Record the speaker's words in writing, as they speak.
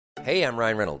Hey, I'm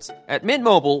Ryan Reynolds. At Mint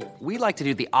Mobile, we like to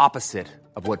do the opposite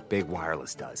of what Big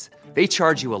Wireless does. They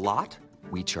charge you a lot,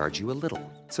 we charge you a little.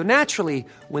 So naturally,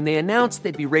 when they announced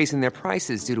they'd be raising their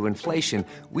prices due to inflation,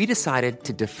 we decided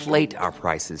to deflate our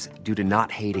prices due to not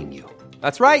hating you.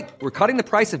 That's right. We're cutting the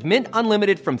price of Mint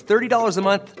Unlimited from $30 a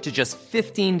month to just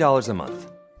 $15 a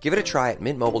month. Give it a try at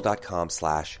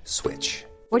mintmobile.com/switch.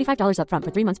 $45 up front for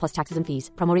 3 months plus taxes and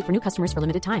fees. Promo rate for new customers for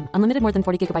limited time. Unlimited more than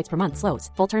 40 gigabytes per month. Slows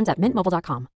full terms at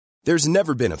mintmobile.com. There's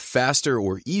never been a faster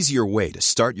or easier way to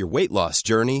start your weight loss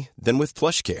journey than with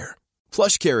PlushCare.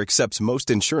 PlushCare accepts most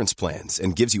insurance plans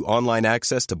and gives you online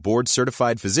access to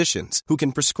board-certified physicians who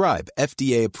can prescribe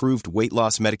FDA-approved weight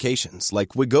loss medications like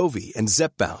Wegovy and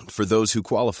Zepbound for those who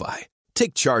qualify.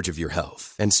 Take charge of your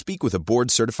health and speak with a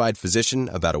board-certified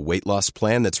physician about a weight loss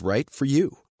plan that's right for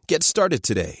you. Get started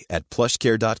today at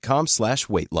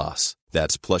plushcare.com/weight loss.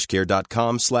 That's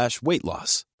plushcare.com/weight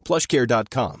loss.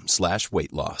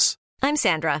 plushcare.com/weight loss. I'm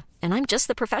Sandra, and I'm just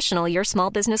the professional your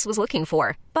small business was looking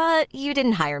for. But you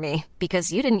didn't hire me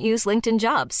because you didn't use LinkedIn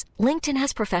Jobs. LinkedIn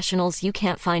has professionals you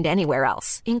can't find anywhere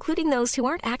else, including those who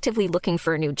aren't actively looking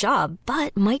for a new job,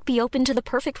 but might be open to the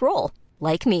perfect role,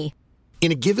 like me.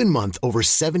 In a given month, over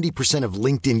 70% of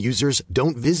LinkedIn users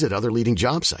don't visit other leading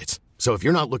job sites. So if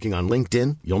you're not looking on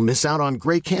LinkedIn, you'll miss out on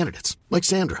great candidates like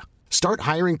Sandra. Start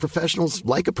hiring professionals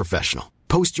like a professional.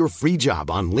 Post your free job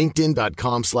on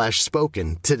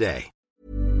linkedin.com/spoken today.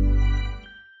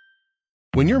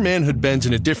 When your manhood bends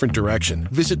in a different direction,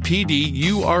 visit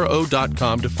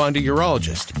PDURO.com to find a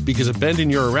urologist, because a bend in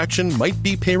your erection might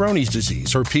be Peyronie's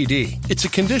disease, or PD. It's a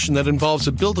condition that involves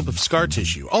a buildup of scar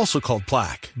tissue, also called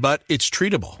plaque, but it's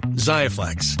treatable.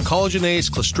 Xiaflex, collagenase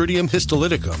Clostridium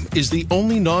histolyticum, is the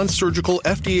only non-surgical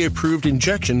FDA-approved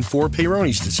injection for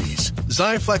Peyronie's disease.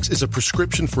 Xiaflex is a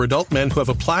prescription for adult men who have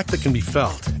a plaque that can be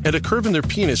felt and a curve in their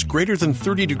penis greater than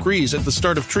 30 degrees at the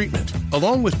start of treatment.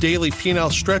 Along with daily penile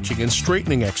stretching and straightening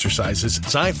exercises,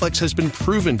 Xiaflex has been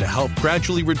proven to help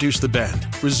gradually reduce the bend.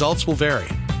 Results will vary.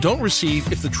 Don't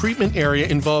receive if the treatment area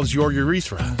involves your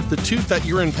urethra, the tooth that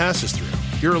urine passes through,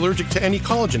 you're allergic to any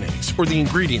collagenase, or the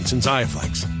ingredients in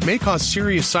Xiaflex. May cause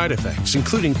serious side effects,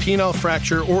 including penile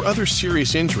fracture or other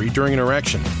serious injury during an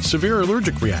erection, severe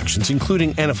allergic reactions,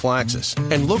 including anaphylaxis,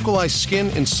 and localized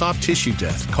skin and soft tissue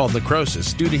death called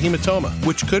necrosis due to hematoma,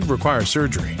 which could require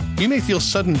surgery. You may feel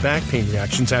sudden back pain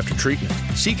reactions after treatment.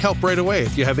 Seek help right away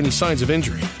if you have any signs of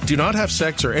injury. Do not have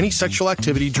sex or any sexual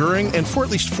activity during and for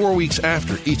at least 4 weeks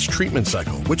after each treatment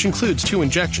cycle, which includes 2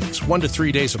 injections, 1 to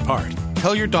 3 days apart.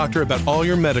 Tell your doctor about all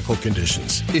your medical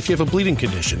conditions. If you have a bleeding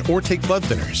condition or take blood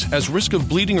thinners, as risk of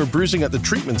bleeding or bruising at the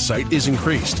treatment site is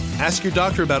increased. Ask your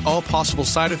doctor about all possible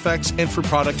side effects and for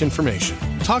product information.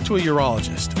 Talk to a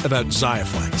urologist about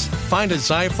Xiaflex. Find a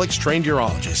Xiaflex-trained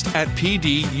urologist at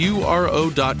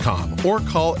PDURO.com or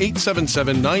call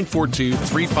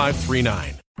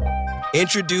 877-942-3539.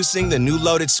 Introducing the new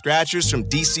Loaded Scratchers from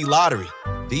DC Lottery.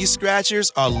 These scratchers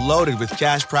are loaded with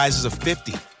cash prizes of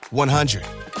 $50, $100,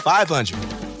 $500,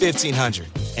 $1,500,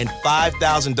 and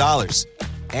 $5,000.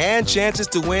 And chances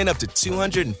to win up to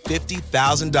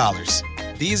 $250,000.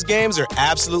 These games are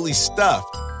absolutely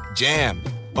stuffed,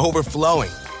 jammed,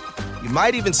 overflowing. You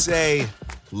might even say,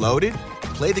 loaded?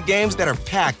 Play the games that are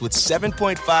packed with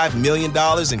 $7.5 million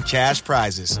in cash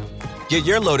prizes. Get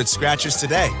your Loaded Scratchers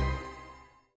today.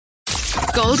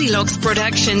 Goldilocks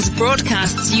Productions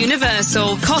broadcasts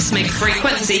universal cosmic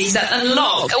frequencies that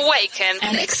unlock, awaken,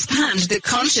 and expand the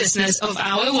consciousness of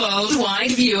our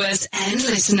worldwide viewers and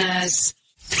listeners.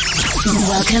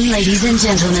 Welcome, ladies and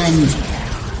gentlemen.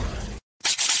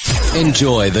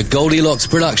 Enjoy the Goldilocks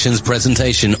Productions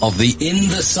presentation of the In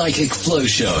the Psychic Flow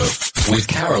Show with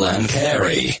Carol Ann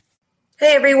Carey.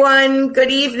 Hey everyone,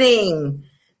 good evening.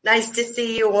 Nice to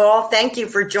see you all. Thank you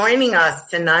for joining us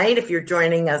tonight. If you're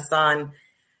joining us on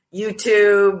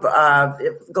YouTube,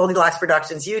 Goldilocks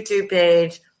Productions YouTube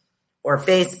page, or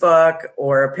Facebook,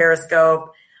 or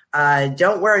Periscope,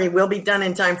 don't worry, we'll be done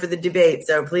in time for the debate,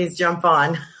 so please jump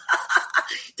on.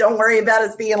 Don't worry about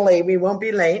us being late. We won't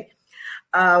be late.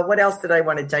 What else did I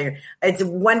want to tell you? It's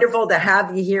wonderful to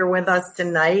have you here with us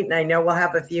tonight, and I know we'll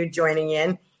have a few joining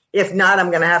in. If not,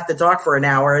 I'm going to have to talk for an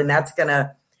hour, and that's going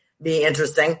to be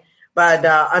interesting. But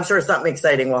I'm sure something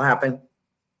exciting will happen.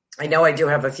 I know I do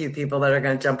have a few people that are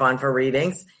going to jump on for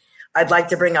readings. I'd like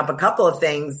to bring up a couple of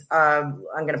things. I'm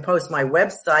going to post my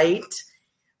website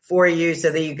for you so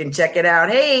that you can check it out.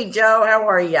 Hey, Joe, how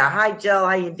are you? Hi, Jill.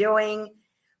 How you doing?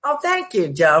 Oh, thank you,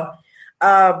 Joe.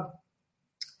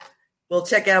 We'll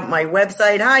check out my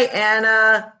website. Hi,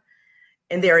 Anna.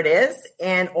 And there it is.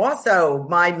 And also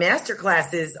my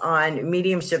masterclasses on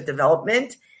mediumship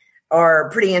development.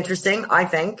 are pretty interesting, I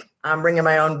think. I'm ringing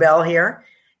my own bell here,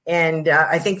 and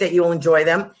I think that you'll enjoy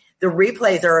them. The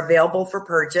replays are available for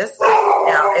purchase.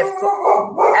 Now,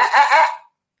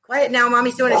 quiet now,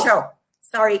 Mommy's doing a show.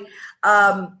 Sorry.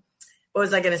 What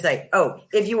was I going to say? Oh,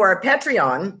 if you are a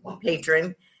Patreon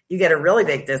patron, you get a really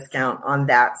big discount on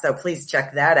that. So please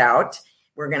check that out.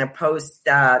 We're going to post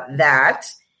that.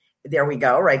 There we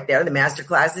go, right there. The master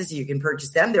classes, you can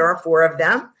purchase them. There are 4 of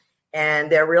them, and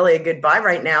they're really a good buy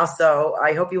right now. So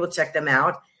I hope you will check them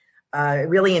out. I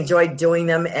really enjoyed doing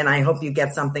them, and I hope you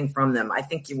get something from them. I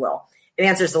think you will. It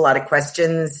answers a lot of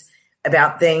questions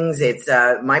about things. It's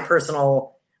my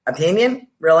personal opinion,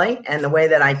 really, and the way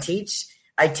that I teach.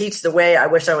 I teach the way I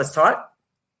wish I was taught.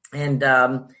 And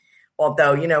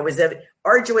although, it was an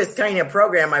arduous kind of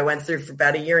program I went through for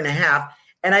about 1.5 years,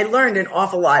 and I learned an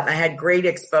awful lot. And I had great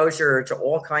exposure to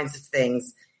all kinds of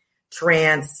things,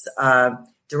 trance,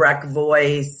 direct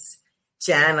voice,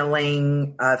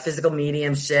 channeling, physical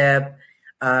mediumship.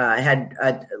 I had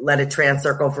led a trance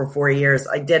circle for 4 years.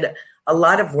 I did a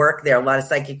lot of work there, a lot of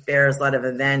psychic fairs, a lot of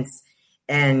events,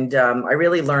 and I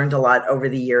really learned a lot over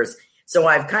the years. So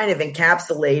I've kind of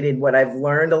encapsulated what I've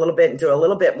learned a little bit into a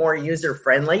little bit more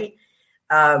user-friendly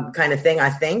kind of thing, I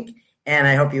think, and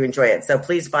I hope you enjoy it. So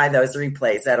please buy those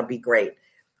replays. That'll be great.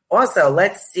 Also,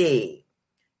 let's see.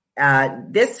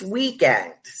 This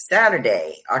weekend,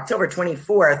 Saturday, October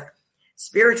 24th,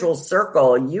 Spiritual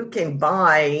Circle, you can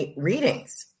buy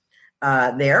readings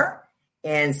there.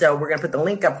 And so we're going to put the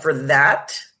link up for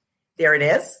that. There it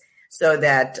is. So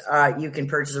that you can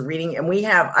purchase a reading. And we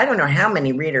have, I don't know how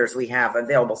many readers we have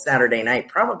available Saturday night,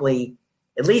 probably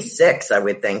at least 6, I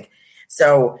would think.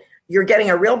 So you're getting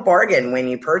a real bargain when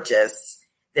you purchase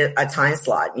a time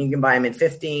slot. You can buy them in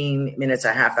 15 minutes,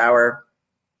 a half hour,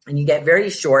 and you get very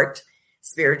short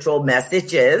spiritual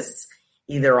messages,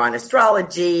 either on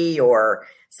astrology or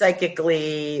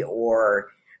psychically or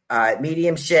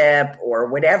mediumship or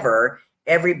whatever.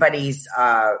 Everybody's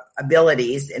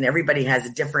abilities, and everybody has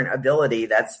a different ability.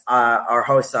 That's our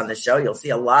hosts on the show. You'll see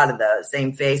a lot of the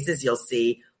same faces. You'll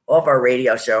see all of our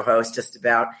radio show hosts just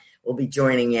about will be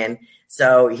joining in.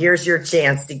 So here's your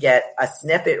chance to get a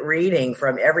snippet reading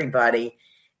from everybody.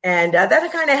 And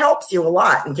that kind of helps you a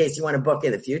lot in case you want to book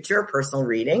in the future, a personal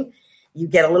reading. You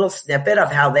get a little snippet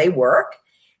of how they work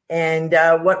and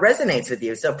what resonates with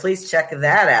you. So please check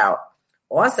that out.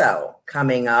 Also,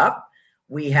 coming up,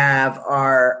 we have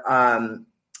our,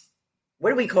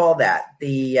 what do we call that?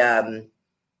 The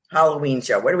Halloween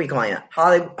show. What are we calling it?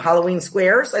 Halloween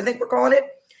Squares, I think we're calling it.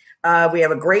 We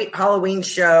have a great Halloween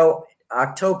show,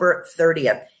 October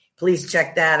 30th. Please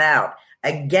check that out.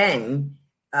 Again,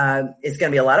 it's going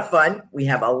to be a lot of fun. We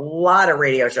have a lot of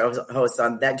radio show hosts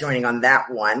on that, joining on that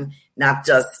one. Not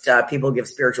just people who give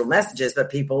spiritual messages, but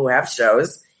people who have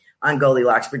shows on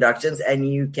Goldilocks Productions. And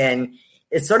you can...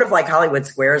 It's sort of like Hollywood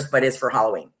Squares, but it's for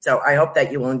Halloween. So I hope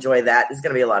that you will enjoy that. It's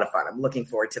going to be a lot of fun. I'm looking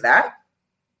forward to that.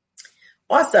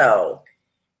 Also,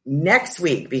 next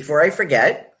week, before I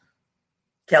forget,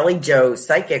 Kelly Jo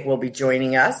Psychic will be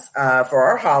joining us for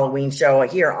our Halloween show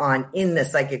here on In the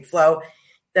Psychic Flow.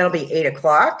 That'll be 8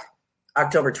 o'clock,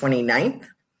 October 29th.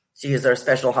 She is our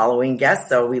special Halloween guest,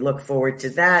 so we look forward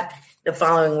to that. The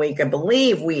following week, I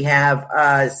believe we have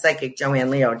Psychic Joanne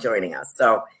Leo joining us.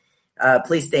 So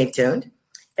please stay tuned.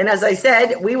 And as I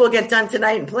said, we will get done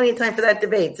tonight and plenty of time for that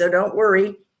debate. So don't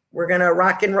worry. We're going to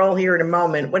rock and roll here in a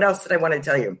moment. What else did I want to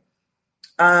tell you?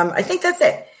 I think that's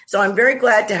it. So I'm very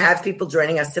glad to have people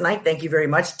joining us tonight. Thank you very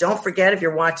much. Don't forget, if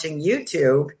you're watching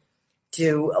YouTube,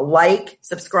 to like,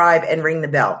 subscribe, and ring the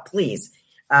bell, please.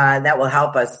 That will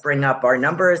help us bring up our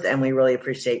numbers, and we really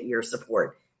appreciate your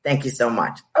support. Thank you so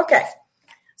much. Okay.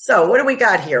 So what do we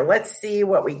got here? Let's see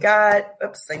what we got.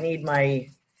 Oops, I need my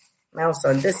mouse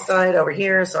on this side over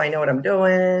here so I know what I'm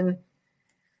doing.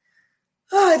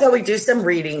 Oh, I thought we'd do some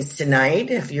readings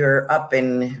tonight if you're up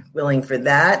and willing for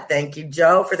that. Thank you,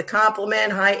 Joe, for the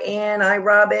compliment. Hi, Ann. Hi,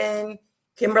 Robin.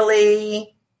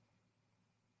 Kimberly.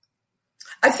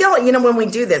 I feel like, when we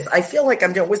do this, I feel like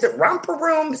I'm doing, was it Romper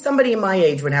Room? Somebody in my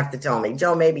age would have to tell me.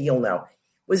 Joe, maybe you'll know.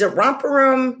 Was it Romper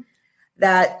Room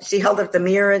that she held up the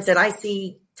mirror and said, I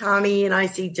see Tommy and I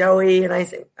see Joey and I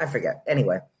forget.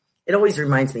 Anyway. It always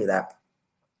reminds me of that.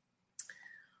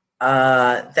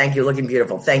 Thank you. Looking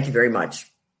beautiful. Thank you very much.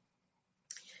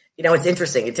 It's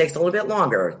interesting. It takes a little bit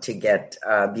longer to get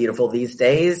beautiful these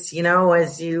days,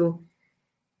 as you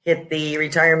hit the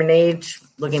retirement age.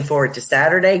 Looking forward to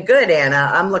Saturday. Good, Anna.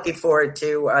 I'm looking forward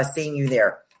to seeing you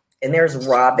there. And there's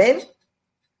Robin.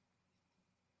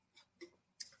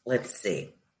 Let's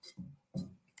see.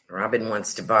 Robin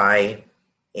wants to buy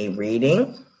a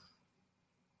reading.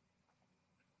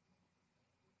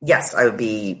 Yes, I would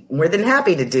be more than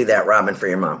happy to do that, Robin, for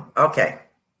your mom. Okay.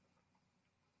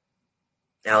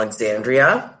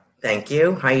 Alexandria, thank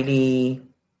you. Heidi.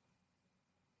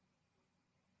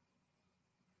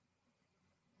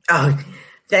 Oh,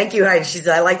 thank you, Heidi. She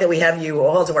said, I like that we have you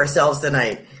all to ourselves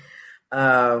tonight.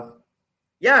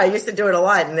 Yeah, I used to do it a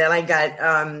lot. And then I got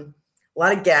a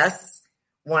lot of guests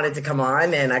wanted to come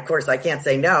on. And, of course, I can't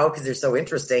say no because they're so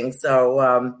interesting.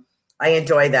 So I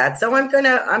enjoy that. So I'm going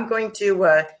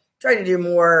to try to do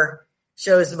more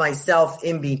shows myself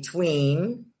in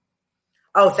between.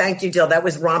 Oh, thank you, Jill. That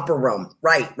was Romper Room.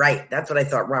 Right. That's what I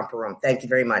thought, Romper Room. Thank you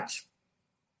very much.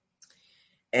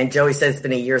 And Joey says it's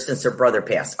been a year since her brother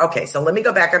passed. Okay, so let me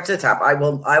go back up to the top. I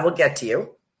will get to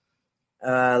you.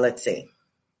 Let's see.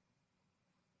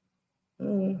 Let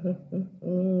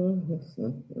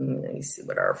me see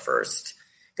what our first.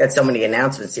 Got so many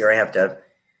announcements here I have to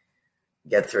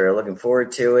get through. Looking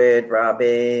forward to it,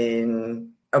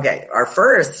 Robin. Okay, our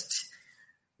first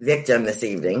victim this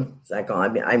evening.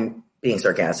 I'm being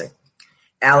sarcastic.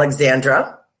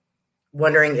 Alexandra,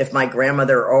 wondering if my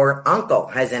grandmother or uncle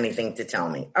has anything to tell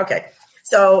me. Okay,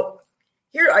 so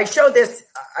here I show this.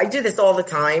 I do this all the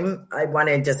time. I want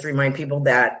to just remind people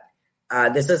that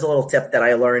this is a little tip that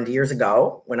I learned years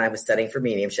ago when I was studying for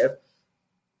mediumship.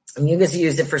 And you can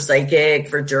use it for psychic,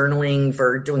 for journaling,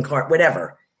 for doing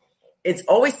whatever. It's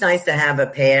always nice to have a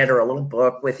pad or a little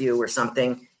book with you or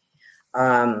something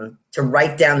to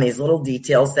write down these little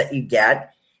details that you get.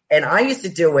 And I used to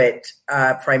do it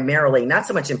primarily, not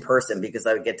so much in person because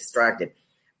I would get distracted,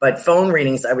 but phone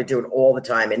readings, I would do it all the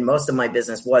time. And most of my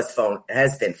business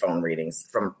has been phone readings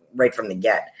from the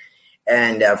get.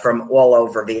 And from all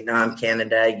over Vietnam,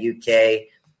 Canada, UK,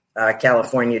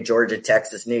 California, Georgia,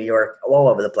 Texas, New York, all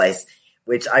over the place,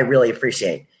 which I really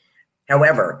appreciate.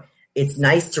 However, it's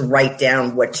nice to write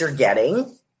down what you're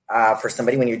getting for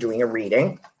somebody when you're doing a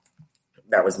reading.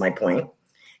 That was my point.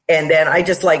 And then I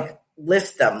just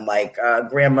list them like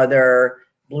grandmother,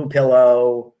 blue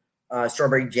pillow,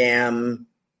 strawberry jam,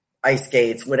 ice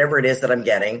skates, whatever it is that I'm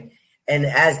getting. And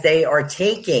as they are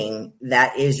taking,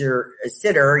 that is your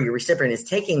sitter, your recipient is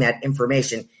taking that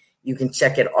information, you can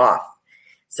check it off.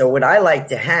 So what I like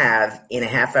to have in a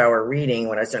half-hour reading,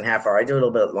 when I was doing half hour, I do a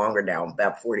little bit longer now,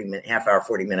 about 40 minutes, half hour,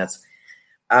 40 minutes.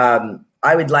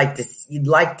 You'd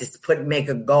like to make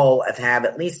a goal of have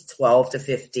at least 12 to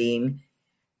 15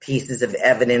 pieces of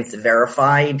evidence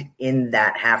verified in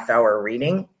that half-hour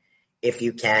reading, if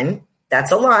you can.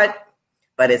 That's a lot,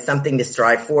 but it's something to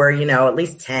strive for, at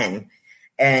least 10.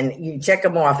 And you check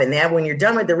them off. And then when you're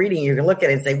done with the reading, you can look at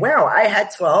it and say, wow, I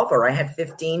had 12 or I had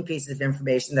 15 pieces of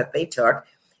information that they took.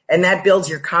 And that builds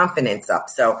your confidence up.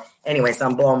 So anyways,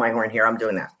 I'm blowing my horn here. I'm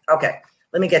doing that. Okay,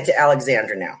 let me get to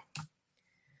Alexandra now.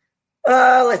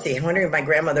 Let's see. I'm wondering if my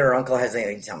grandmother or uncle has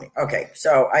anything to tell me. Okay,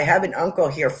 so I have an uncle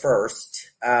here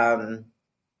first. And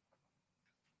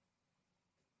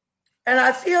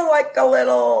I feel like a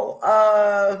little,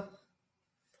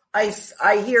 I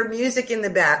hear music in the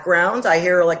background. I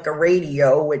hear like a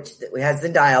radio, which has the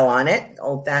dial on it,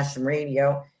 old-fashioned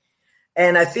radio.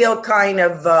 And I feel kind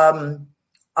of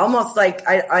almost like,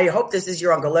 I hope this is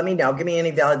your uncle. Let me know. Give me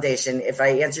any validation. If I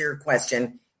answer your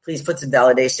question, please put some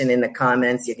validation in the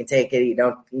comments. You can take it. You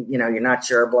don't, you're not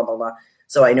sure, blah, blah, blah.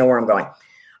 So I know where I'm going.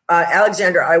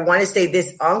 Alexandra, I want to say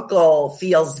this uncle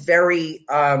feels very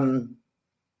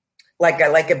like I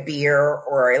like a beer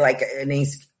or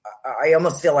I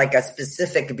almost feel like a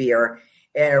specific beer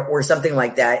or something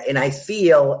like that. And I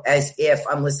feel as if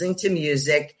I'm listening to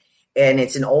music and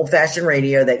it's an old-fashioned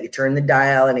radio that you turn the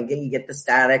dial and again, you get the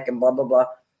static and blah, blah, blah.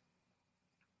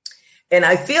 And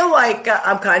I feel like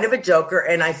I'm kind of a joker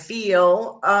and I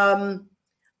feel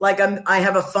like I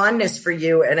have a fondness for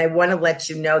you and I want to let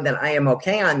you know that I am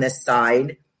okay on this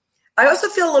side. I also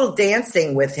feel a little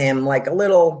dancing with him, like a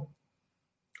little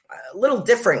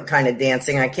different kind of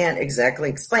dancing. I can't exactly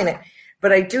explain it,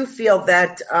 but I do feel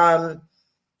that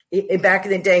back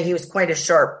in the day, he was quite a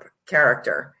sharp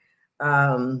character.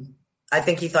 I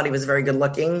think he thought he was very good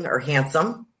looking or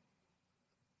handsome.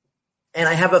 And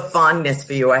I have a fondness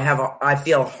for you. I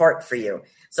feel a heart for you.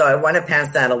 So I want to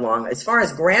pass that along. As far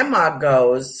as grandma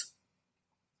goes,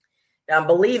 I'm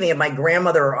believing in my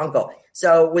grandmother or uncle.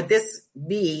 So would this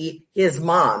be his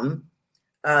mom?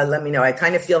 Let me know. I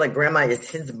kind of feel like grandma is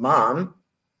his mom.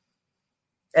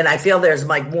 And I feel there's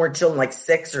more children, like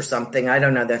 6 or something. I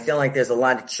don't know. I feel like there's a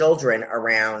lot of children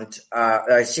around.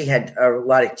 She had a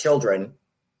lot of children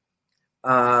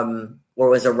or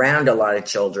was around a lot of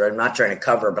children. I'm not trying to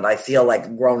cover, but I feel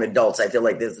like grown adults. I feel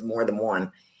like there's more than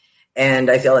one. And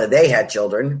I feel that they had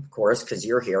children, of course, because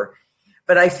you're here.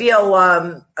 But I feel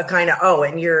a kind of,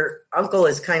 and your uncle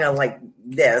is kind of like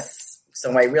this,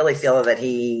 so I really feel that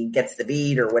he gets the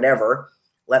beat or whatever.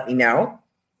 Let me know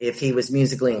if he was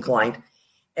musically inclined.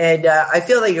 And I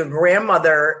feel that your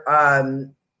grandmother,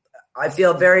 I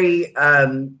feel very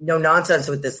no nonsense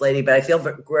with this lady, but I feel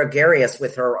gregarious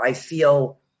with her. I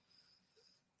feel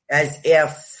as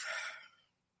if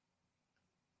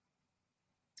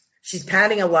she's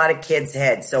patting a lot of kids'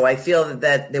 heads. So I feel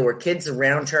that there were kids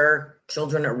around her,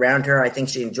 children around her. I think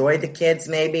she enjoyed the kids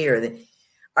maybe,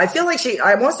 I feel like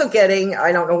I'm also getting,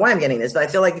 I don't know why I'm getting this, but I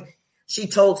feel like she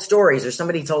told stories or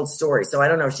somebody told stories. So I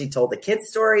don't know if she told the kids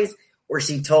stories or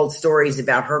she told stories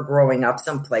about her growing up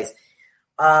someplace.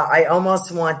 I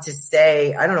almost want to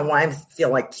say, I don't know why I feel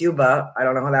like Cuba. I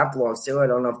don't know how that belongs to. I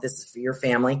don't know if this is for your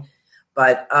family,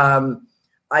 but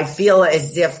I feel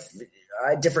as if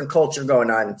a different culture going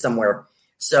on somewhere.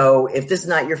 So if this is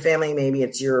not your family, maybe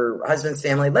it's your husband's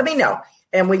family, let me know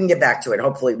and we can get back to it.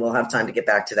 Hopefully we'll have time to get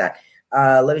back to that.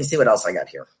 Let me see what else I got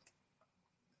here.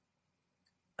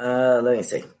 Let me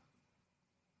see.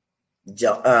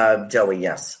 Joey,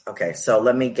 yes. Okay, so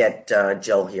let me get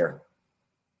Jill here.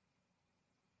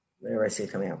 Where do I see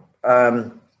it coming up?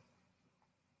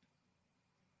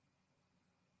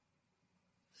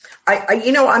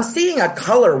 I'm seeing a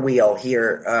color wheel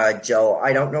here, Jill.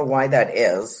 I don't know why that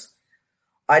is.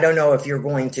 I don't know if you're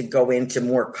going to go into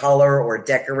more color or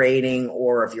decorating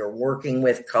or if you're working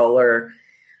with color.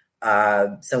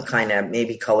 Some kind of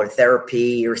maybe color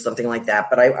therapy or something like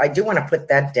that. But I do want to put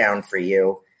that down for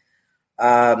you.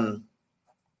 I'm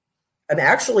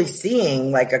actually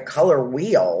seeing like a color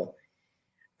wheel,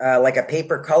 like a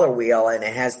paper color wheel, and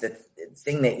it has the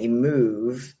thing that you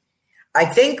move. I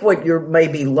think what you're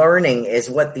maybe learning is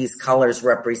what these colors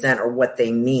represent or what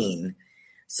they mean.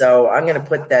 So I'm going to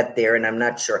put that there, and I'm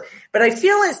not sure. But I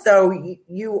feel as though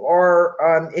you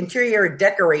are interior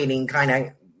decorating kind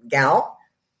of gal.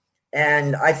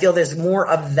 And I feel there's more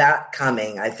of that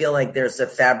coming. I feel like there's a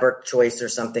fabric choice or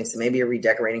something. So maybe you're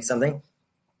redecorating something.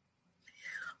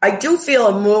 I do feel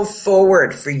a move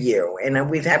forward for you. And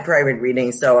we've had private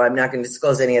readings, so I'm not going to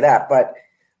disclose any of that. But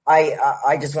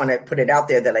I just want to put it out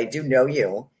there that I do know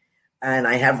you. And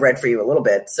I have read for you a little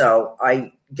bit. So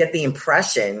I get the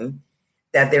impression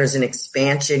that there's an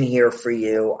expansion here for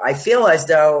you. I feel as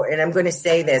though, and I'm going to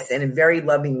say this in a very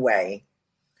loving way,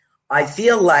 I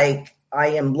feel like I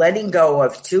am letting go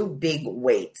of two big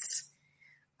weights.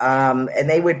 And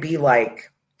they would be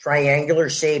like triangular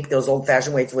shape, those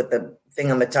old-fashioned weights with the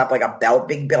thing on the top, like a belt,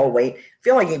 big bell weight. I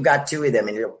feel like you've got two of them,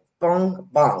 and you're bong,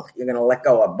 bong. You're going to let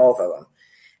go of both of them.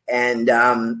 And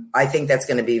I think that's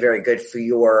going to be very good for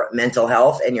your mental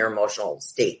health and your emotional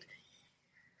state.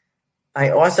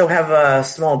 I also have a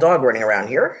small dog running around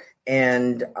here,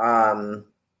 and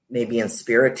maybe in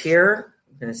spirit here.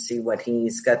 I'm going to see what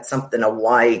he's got something, a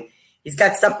Y. He's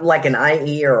got something like an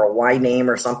IE or a Y name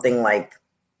or something like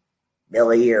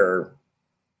Billy or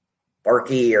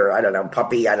Barky or I don't know,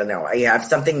 Puppy. I don't know. I have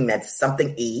something that's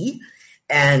something E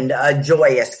and a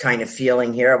joyous kind of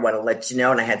feeling here. I want to let you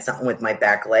know. And I had something with my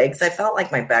back legs. I felt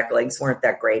like my back legs weren't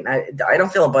that great. And I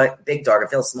don't feel a big dog. I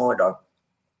feel a smaller dog.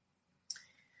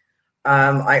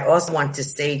 I also want to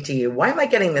say to you, why am I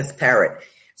getting this parrot?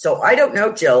 So I don't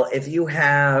know, Jill, if you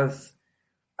have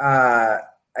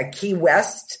a Key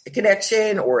West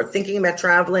connection or thinking about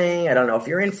traveling. I don't know if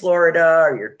you're in Florida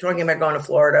or you're talking about going to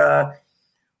Florida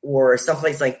or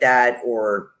someplace like that,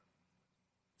 or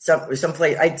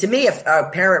someplace. To me, a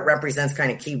parrot represents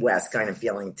kind of Key West kind of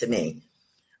feeling to me,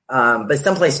 but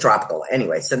someplace tropical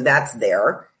anyway. So that's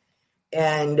there.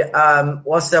 And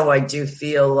also I do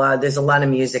feel there's a lot of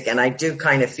music, and I do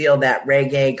kind of feel that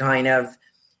reggae kind of,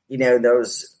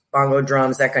 those bongo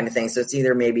drums, that kind of thing. So it's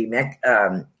either maybe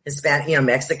Hispanic,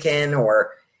 Mexican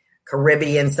or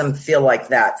Caribbean, some feel like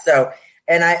that. So,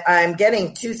 and I'm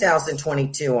getting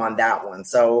 2022 on that one.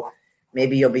 So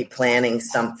maybe you'll be planning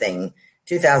something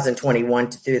 2021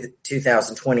 to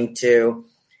 2022.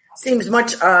 Seems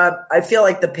much, I feel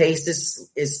like the pace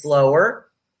is slower,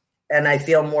 and I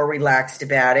feel more relaxed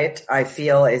about it. I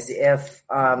feel as if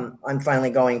I'm finally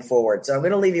going forward. So I'm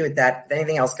going to leave you with that. If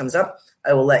anything else comes up,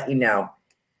 I will let you know.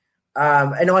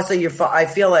 And also, I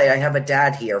feel like I have a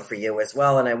dad here for you as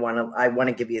well, and I want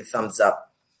to give you a thumbs up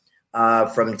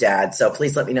from Dad. So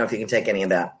please let me know if you can take any of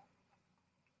that.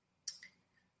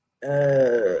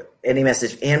 Any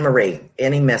message, Anne Marie?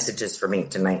 Any messages for me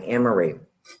tonight, Anne Marie?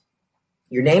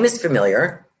 Your name is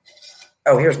familiar.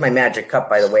 Oh, here's my magic cup,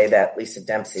 by the way, that Lisa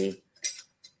Dempsey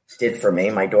did for me.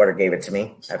 My daughter gave it to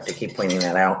me. I have to keep pointing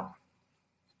that out.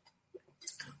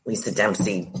 Lisa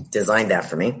Dempsey designed that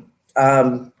for me.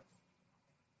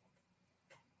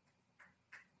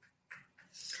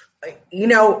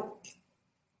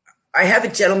 I have a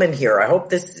gentleman here. I hope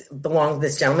this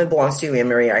gentleman belongs to you,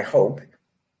 Anne-Marie. I hope.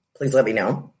 Please let me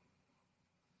know.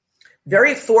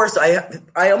 Very forced.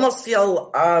 I almost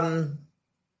feel,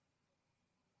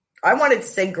 I wanted to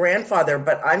say grandfather,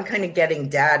 but I'm kind of getting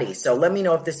daddy. So let me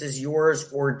know if this is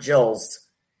yours or Jill's.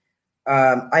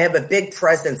 I have a big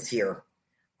presence here.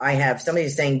 I have somebody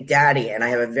saying daddy, and I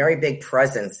have a very big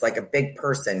presence, like a big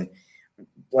person,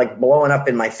 like blowing up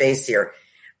in my face here.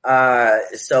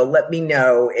 So let me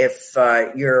know if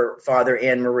your father,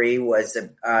 Anne-Marie, was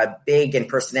big in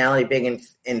personality, big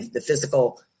in the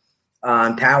physical,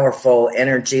 powerful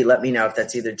energy. Let me know if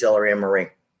that's either Jill or Anne-Marie.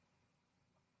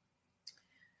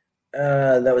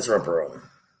 That was Romper Room.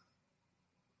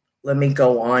 Let me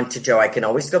go on to Joe. I can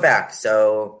always go back.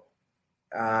 So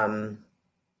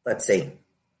let's see.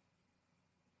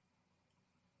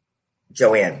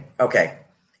 Joanne. Okay.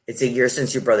 It's a year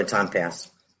since your brother Tom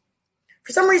passed.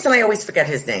 For some reason, I always forget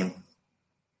his name.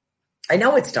 I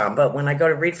know it's Tom, but when I go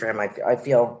to read for him, I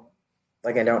feel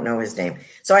like I don't know his name.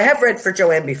 So I have read for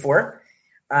Joanne before.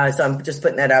 So I'm just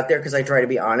putting that out there because I try to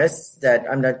be honest that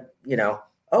I'm not,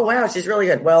 oh, wow, she's really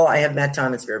good. Well, I have met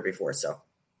Tom in spirit before, so.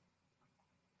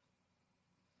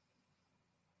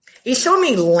 He showed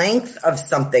me length of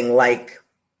something like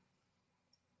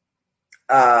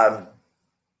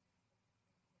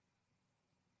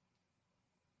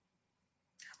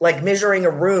measuring a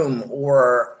room,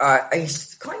 or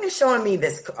he's kind of showing me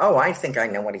this. Oh, I think I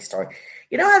know what he's talking.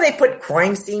 You know how they put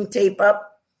crime scene tape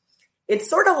up? It's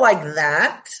sort of like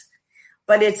that,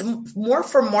 but it's more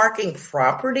for marking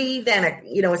property than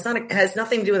it's not. It has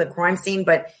nothing to do with a crime scene,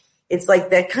 but it's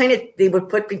like that kind of they would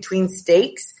put between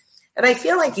stakes, and I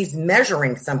feel like he's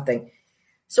measuring something.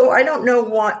 So I don't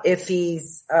know if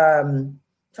he's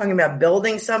talking about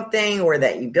building something or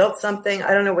that you built something.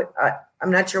 I don't know what. I'm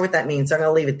not sure what that means, so I'm going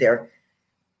to leave it there.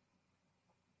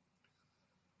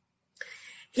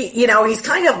 He's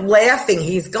kind of laughing.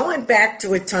 He's going back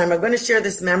to a time. I'm going to share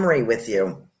this memory with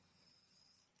you.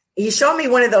 He showed me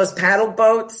one of those paddle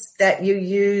boats that you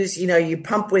use. You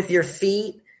pump with your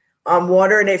feet on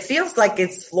water, and it feels like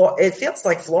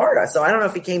Florida. So I don't know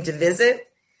if he came to visit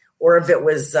or if it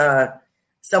was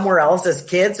somewhere else as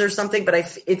kids or something. But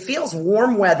it feels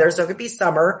warm weather, so it could be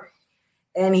summer.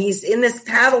 And he's in this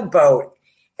paddle boat,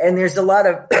 and there's a lot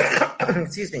of,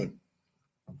 excuse me,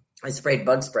 I sprayed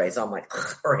bug spray, so I'm like,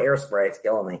 or hairspray, it's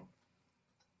killing me.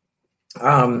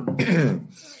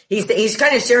 He's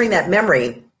kind of sharing that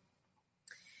memory.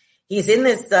 He's in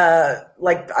this, I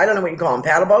don't know what you call them,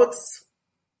 paddle boats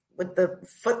with the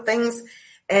foot things,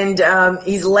 and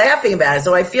he's laughing about it.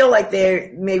 So I feel like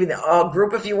maybe a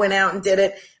group of you went out and did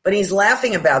it, but he's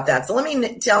laughing about that. So let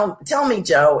me tell me,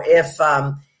 Joe, if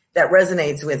that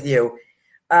resonates with you.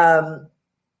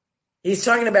 He's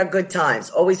talking about good times,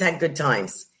 always had good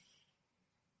times.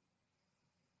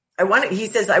 He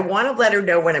says, I want to let her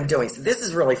know what I'm doing. So this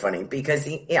is really funny because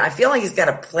I feel like he's got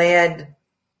a plaid,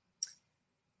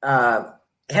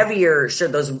 heavier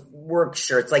shirt, those work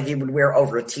shirts like you would wear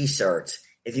over a t-shirt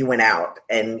if you went out,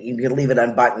 and you could leave it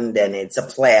unbuttoned, and it's a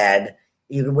plaid.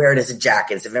 You could wear it as a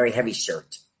jacket. It's a very heavy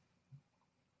shirt.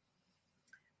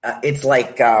 It's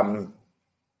like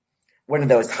one of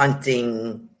those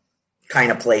hunting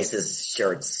kind of places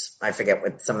shirts. I forget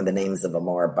what some of the names of them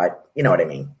are, but you know what I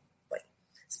mean. Like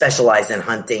specialize in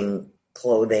hunting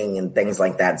clothing and things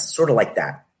like that. It's sort of like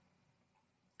that.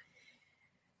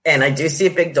 And I do see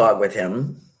a big dog with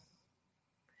him.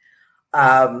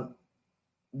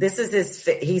 This is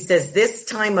he says, this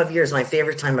time of year is my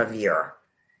favorite time of year.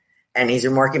 And he's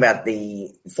remarking about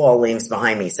the fall leaves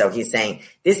behind me. So he's saying,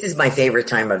 this is my favorite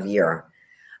time of year.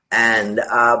 And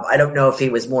I don't know if he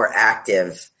was more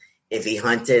active, if he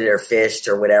hunted or fished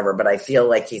or whatever, but I feel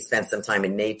like he spent some time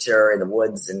in nature, in the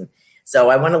woods. And so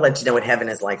I want to let you know what heaven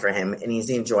is like for him, and he's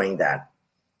enjoying that.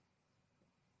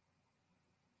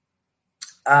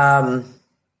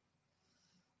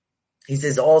 He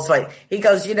says, all's fine. He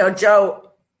goes,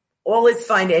 Joe, all is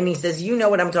fine. And he says, you know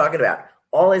what I'm talking about.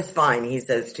 All is fine, he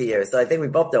says to you. So I think we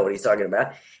both know what he's talking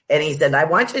about. And he said, I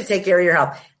want you to take care of your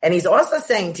health. And he's also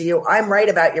saying to you, I'm right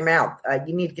about your mouth.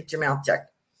 You need to get your mouth checked.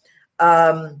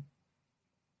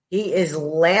 He is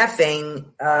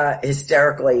laughing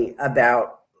hysterically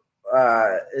about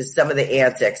some of the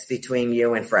antics between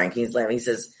you and Frank. He's laughing. He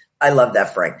says, I love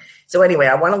that, Frank. So anyway,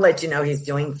 I want to let you know he's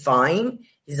doing fine.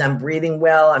 I'm breathing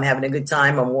well. I'm having a good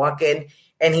time. I'm walking.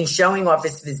 And he's showing off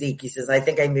his physique. He says, I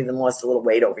think I've even lost a little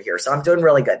weight over here. So I'm doing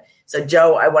really good. So,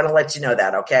 Joe, I want to let you know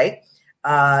that, okay?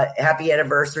 Happy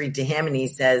anniversary to him. And he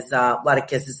says, a lot of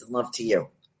kisses and love to you.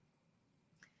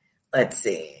 Let's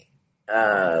see.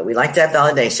 We like to have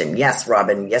validation. Yes,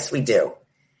 Robin. Yes, we do.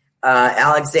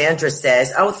 Alexandra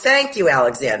says, oh, thank you,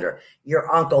 Alexandra.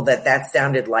 Your uncle, that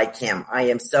sounded like him. I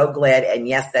am so glad. And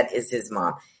yes, that is his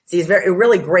mom. See, it's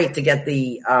really great to get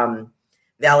the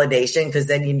validation, because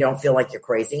then you don't feel like you're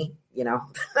crazy, you know.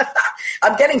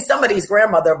 I'm getting somebody's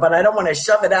grandmother, but I don't want to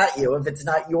shove it at you if it's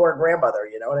not your grandmother.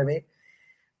 You know what I mean?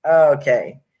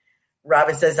 Okay.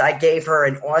 Robin says, I gave her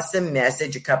an awesome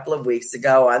message a couple of weeks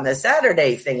ago on the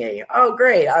Saturday thingy. Oh,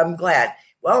 great. I'm glad.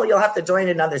 Well, you'll have to join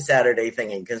another Saturday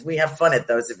thingy, because we have fun at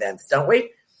those events, don't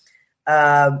we?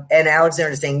 And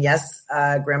Alexander is saying, yes,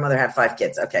 grandmother had 5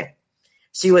 kids. Okay.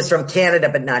 She was from Canada,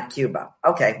 but not Cuba.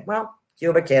 Okay. Well,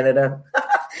 Cuba, Canada.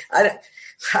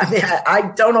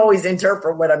 I don't always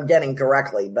interpret what I'm getting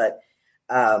correctly, but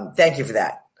thank you for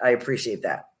that. I appreciate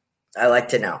that. I like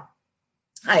to know.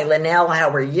 Hi, Linnell. How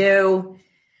are you?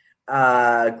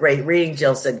 Great reading.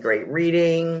 Jill said great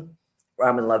reading.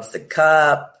 Robin loves the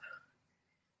cup.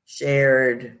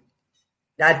 Shared.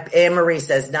 Anne-Marie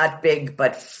says not big,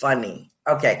 but funny.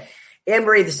 Okay.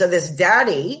 Anne-Marie, so this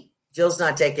daddy, Jill's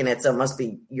not taking it, so it must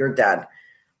be your dad.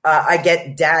 I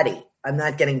get daddy. I'm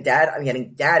not getting dad. I'm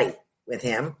getting daddy with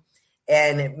him.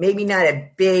 And maybe not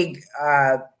a big,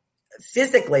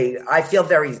 physically, I feel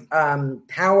very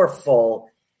powerful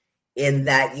in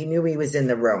that you knew he was in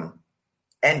the room.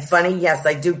 And funny, yes,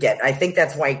 I do get. I think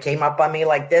that's why he came up on me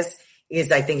like this,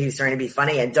 is I think he's trying to be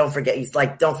funny. And don't forget, he's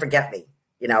like, don't forget me.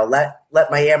 You know,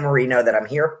 let my Anne-Marie know that I'm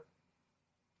here.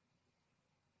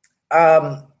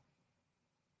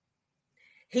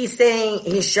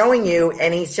 He's showing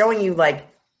you like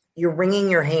you're wringing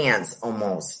your hands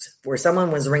almost, where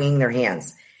someone was wringing their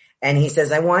hands. And he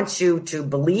says, I want you to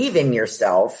believe in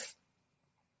yourself.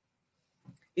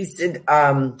 He said,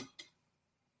 let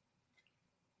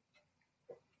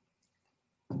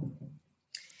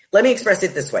me express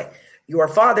it this way. Your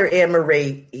father,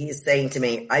 Anne-Marie, he's saying to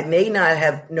me, I may not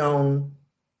have known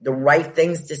the right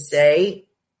things to say,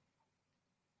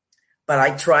 but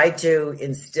I tried to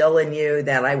instill in you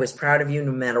that I was proud of you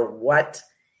no matter what,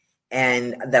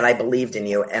 and that I believed in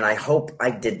you. And I hope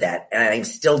I did that. And I'm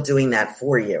still doing that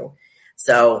for you.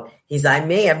 So he's, I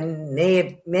may have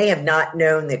not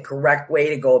known the correct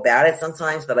way to go about it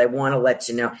sometimes, but I want to let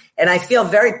you know. And I feel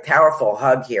very powerful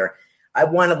hug here. I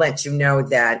want to let you know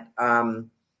that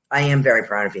I am very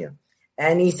proud of you.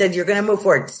 And he said, you're going to move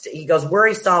forward. He goes,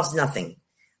 worry solves nothing.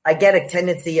 I get a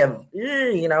tendency of,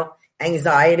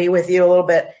 anxiety with you a little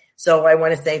bit. So I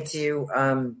want to say to you,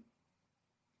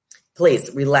 please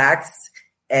relax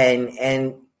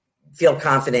and feel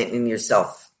confident in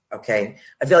yourself. Okay.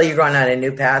 I feel you're going on a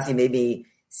new path. You may be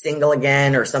single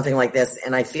again or something like this.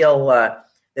 And I feel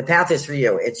the path is for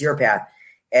you. It's your path.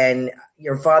 And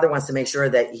your father wants to make sure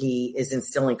that he is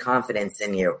instilling confidence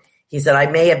in you. He said, I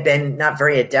may have been not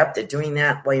very adept at doing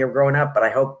that while you're growing up, but I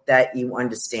hope that you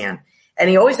understand. And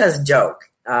he always has a joke.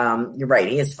 You're right.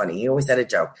 He is funny. He always had a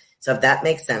joke. So if that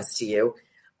makes sense to you,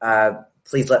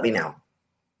 please let me know.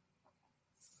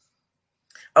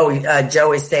 Oh,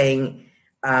 Joe is saying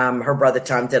her brother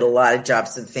Tom did a lot of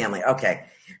jobs to the family. Okay.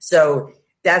 So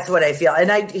that's what I feel.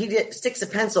 And he sticks a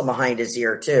pencil behind his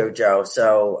ear too, Joe.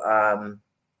 So,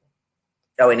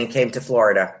 and he came to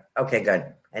Florida. Okay,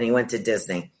 good. And he went to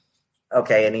Disney.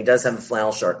 Okay, and he does have a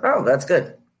flannel shirt. Oh, that's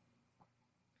good.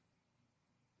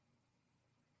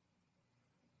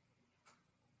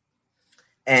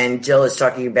 And Jill is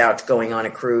talking about going on a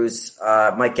cruise.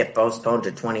 Might get postponed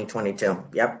to 2022.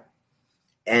 Yep.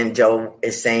 And Joe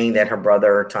is saying that her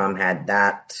brother Tom had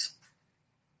that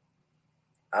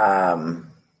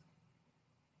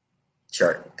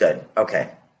shirt. Good.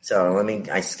 Okay. So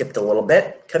I skipped a little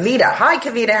bit. Kavita. Hi,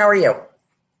 Kavita. How are you?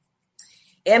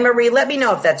 Anne-Marie, let me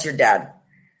know if that's your dad.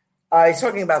 He's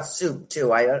talking about soup,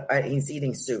 too. He's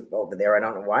eating soup over there. I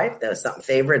don't know why. If there was something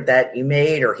favorite that you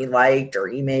made or he liked or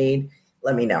he made,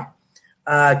 let me know.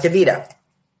 Kavita.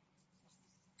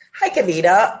 Hi,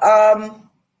 Kavita.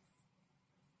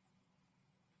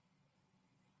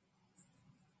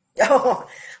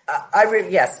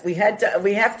 Yes, we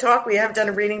have talked. We have done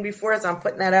a reading before, so I'm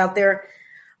putting that out there.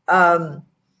 I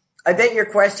bet your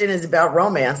question is about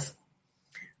romance.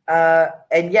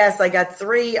 And yes, I got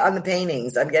 3 on the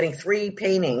paintings. I'm getting 3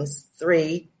 paintings,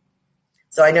 3.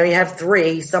 So I know you have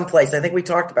 3 someplace. I think we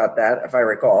talked about that, if I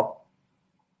recall.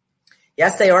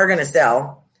 Yes, they are going to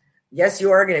sell. Yes,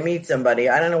 you are going to meet somebody.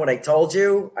 I don't know what I told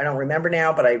you. I don't remember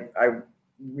now, but I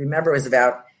remember it was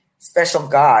about a special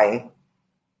guy.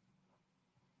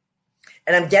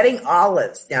 And I'm getting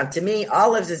olives. Now, to me,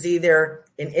 olives is either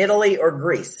in Italy or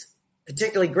Greece,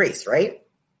 particularly Greece, right?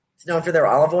 It's known for their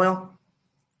olive oil.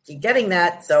 Keep getting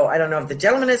that. So I don't know if the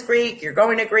gentleman is Greek. You're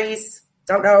going to Greece.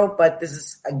 Don't know. But this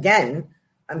is, again,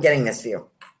 I'm getting this for you.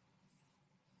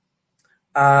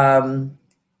 And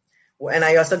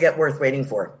I also get worth waiting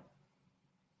for.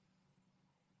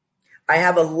 I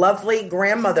have a lovely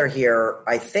grandmother here,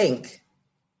 I think,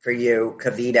 for you,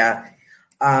 Kavita.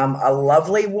 A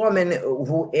lovely woman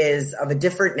who is of a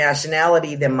different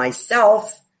nationality than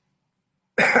myself.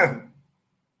 I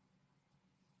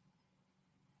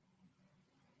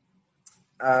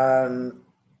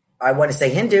want to say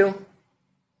Hindu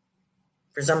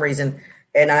for some reason.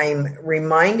 And I'm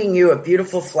reminding you of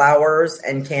beautiful flowers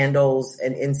and candles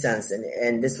and incense.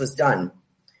 And this was done.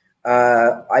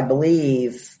 I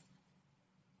believe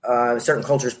certain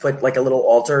cultures put like a little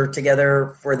altar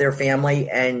together for their family.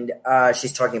 And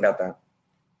she's talking about that.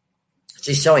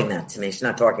 She's showing that to me. She's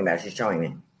not talking about it. She's showing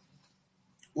me.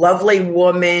 Lovely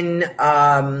woman.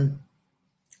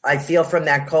 I feel from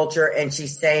that culture. And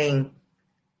she's saying,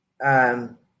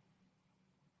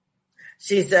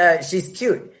 she's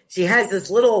cute. She has this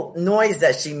little noise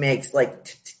that she makes, like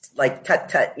tut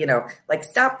tut, like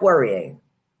stop worrying.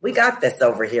 We got this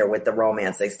over here with the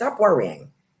romancing. Stop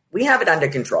worrying. We have it under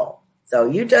control. So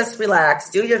you just relax,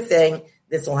 do your thing.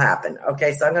 This will happen.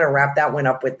 Okay, so I'm going to wrap that one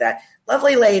up with that.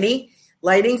 Lovely lady,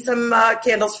 lighting some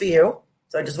candles for you.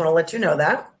 So I just want to let you know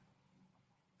that.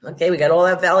 Okay, we got all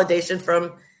that validation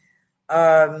from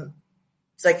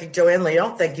Psychic Joanne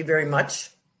Leo. Thank you very much.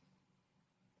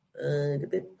 Where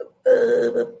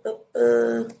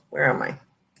am I?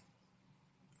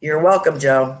 You're welcome,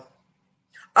 Joe.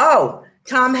 Oh,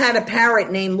 Tom had a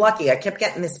parrot named Lucky. I kept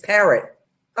getting this parrot.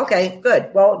 Okay,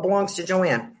 good. Well, it belongs to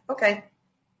Joanne. Okay.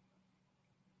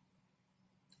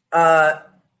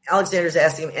 Alexander's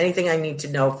asking anything I need to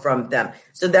know from them.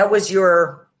 So that was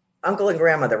your uncle and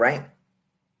grandmother, right?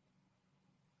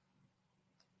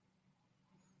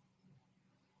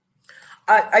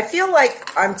 I feel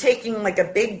like I'm taking like a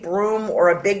big broom or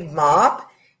a big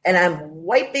mop and I'm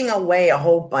wiping away a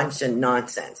whole bunch of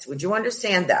nonsense. Would you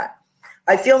understand that?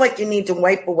 I feel like you need to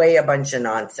wipe away a bunch of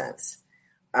nonsense.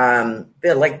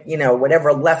 Like,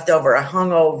 whatever leftover,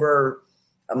 hungover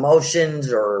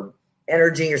emotions or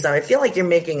energy or something. I feel like you're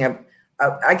making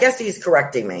I guess he's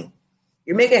correcting me.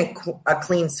 You're making a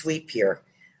clean sweep here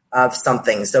of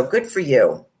something. So good for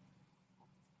you.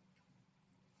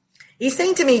 He's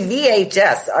saying to me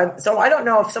VHS. So I don't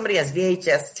know if somebody has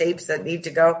VHS tapes that need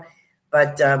to go,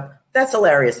 but that's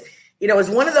hilarious. It's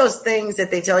one of those things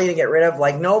that they tell you to get rid of.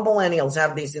 Like no millennials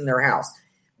have these in their house.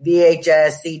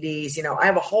 VHS, CDs. I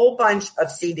have a whole bunch of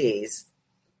CDs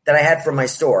that I had from my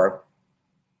store.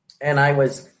 And I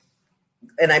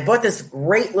bought this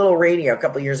great little radio a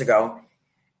couple of years ago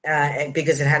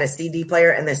because it had a CD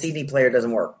player and the CD player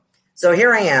doesn't work. So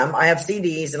here I am. I have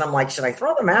CDs and I'm like, should I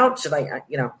throw them out? Should I,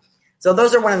 So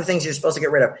those are one of the things you're supposed to get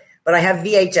rid of. But I have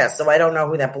VHS, so I don't know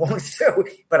who that belongs to.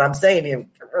 But I'm saying you get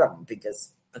rid of them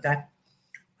because, okay.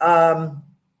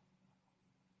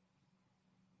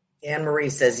 Anne-Marie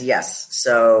says yes.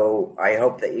 So I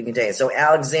hope that you can take it. So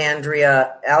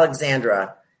Alexandra,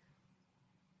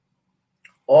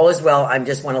 all is well. I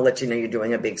just want to let you know you're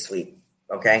doing a big sweep.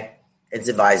 Okay. It's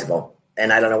advisable.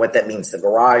 And I don't know what that means. The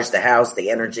garage, the house, the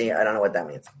energy. I don't know what that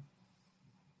means.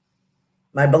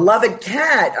 My beloved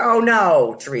cat. Oh,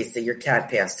 no, Teresa, your cat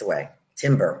passed away.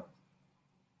 Timber.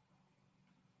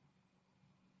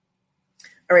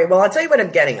 All right, well, I'll tell you what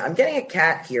I'm getting. I'm getting a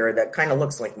cat here that kind of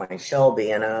looks like my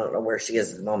Shelby, and I don't know where she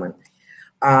is at the moment.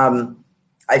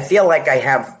 I feel like I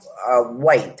have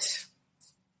white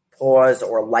paws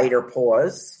or lighter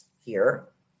paws here.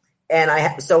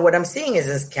 And so what I'm seeing is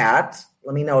this cat.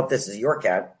 Let me know if this is your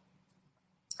cat.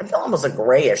 I feel almost a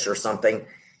grayish or something.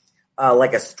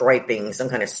 Like a striping, some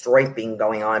kind of striping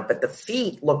going on, but the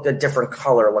feet looked a different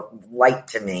color, looked light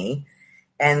to me.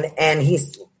 And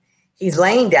he's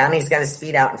laying down. He's got his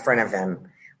feet out in front of him,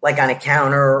 like on a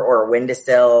counter or a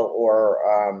windowsill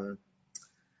or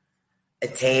a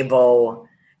table.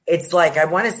 It's like, I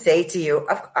want to say to you,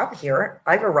 I'm here.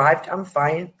 I've arrived. I'm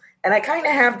fine. And I kind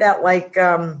of have that like,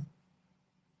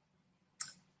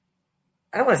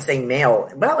 I don't want to say male.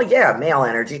 Well, yeah, male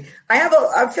energy. I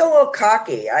feel a little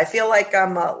cocky. I feel like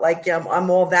I'm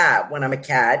all that when I'm a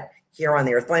cat here on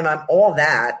the earth plane. I'm all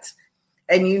that.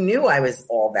 And you knew I was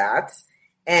all that.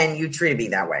 And you treated me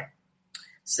that way.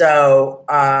 So,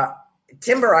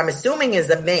 Timber, I'm assuming is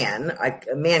a man, a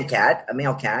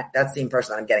male cat. That's the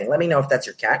impression I'm getting. Let me know if that's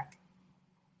your cat.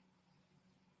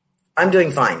 I'm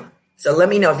doing fine. So let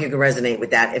me know if you can resonate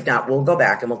with that. If not, we'll go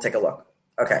back and we'll take a look.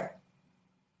 Okay.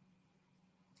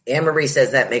 Anne-Marie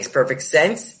says that makes perfect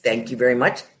sense. Thank you very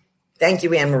much. Thank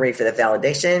you, Anne-Marie, for the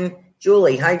validation.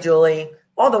 Julie. Hi, Julie.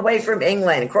 All the way from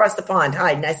England, across the pond.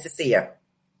 Hi, nice to see you.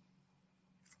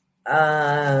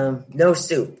 No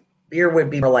soup. Beer would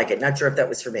be more like it. Not sure if that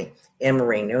was for me.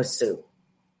 Anne-Marie, no soup.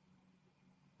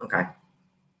 Okay.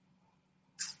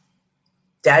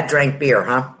 Dad drank beer,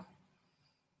 huh?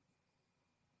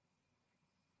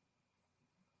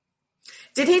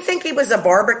 Did he think he was a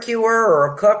barbecuer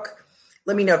or a cook?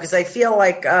 Let me know, because I feel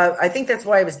like I think that's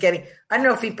why I was getting. I don't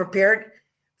know if he prepared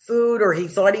food or he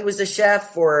thought he was a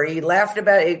chef or he laughed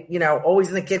about it, always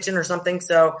in the kitchen or something.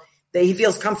 So he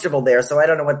feels comfortable there. So I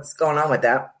don't know what's going on with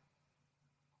that.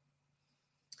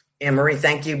 Anne-Marie,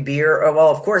 thank you. Beer. Oh, well,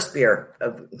 of course, beer.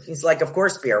 He's like, of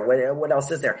course, beer. What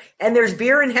else is there? And there's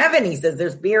beer in heaven. He says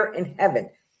there's beer in heaven.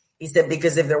 He said,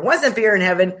 because if there wasn't beer in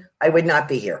heaven, I would not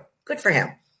be here. Good for him.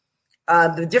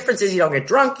 The difference is you don't get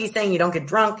drunk. He's saying you don't get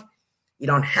drunk. You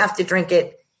don't have to drink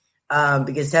it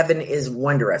because heaven is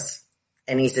wondrous.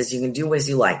 And he says you can do as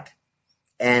you like.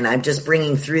 And I'm just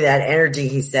bringing through that energy,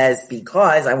 he says,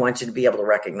 because I want you to be able to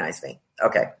recognize me.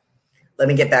 Okay. Let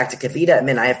me get back to Kavita. I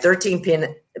mean, I have 13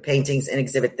 paintings in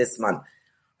exhibit this month.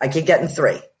 I keep getting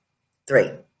three.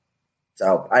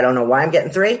 So I don't know why I'm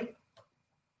getting 3.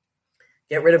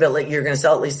 Get rid of it. You're going to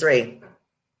sell at least 3.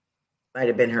 Might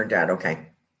have been her dad. Okay.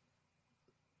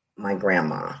 My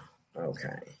grandma.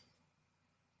 Okay.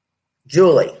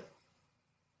 Julie.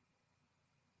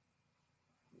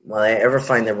 Will I ever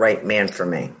find the right man for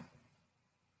me?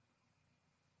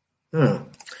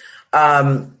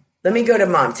 Let me go to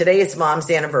Mom. Today is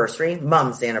Mom's anniversary.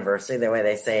 Mom's anniversary, the way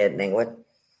they say it in England.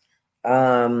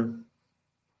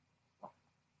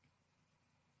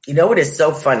 You know what is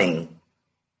so funny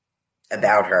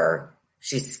about her?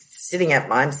 I'm sitting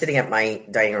at my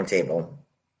dining room table.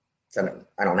 So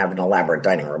I don't have an elaborate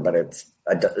dining room, but it's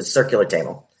a circular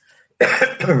table,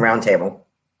 round table.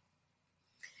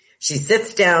 She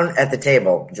sits down at the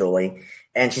table, Julie,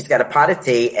 and she's got a pot of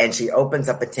tea, and she opens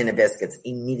up a tin of biscuits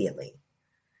immediately.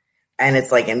 And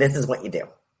it's like, and this is what you do.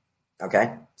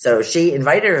 Okay? So she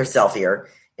invited herself here,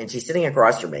 and she's sitting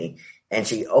across from me, and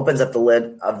she opens up the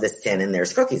lid of this tin, and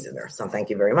there's cookies in there. So thank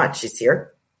you very much. She's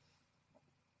here.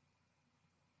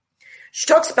 She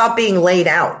talks about being laid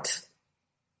out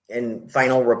in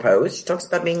final repose. She talks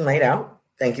about being laid out.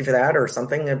 Thank you for that, or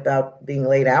something about being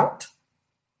laid out.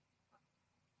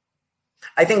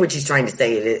 I think what she's trying to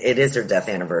say, it is her death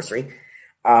anniversary.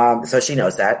 So she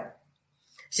knows that.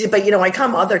 But I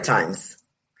come other times.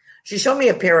 She showed me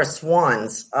a pair of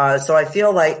swans. So I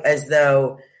feel like as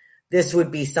though this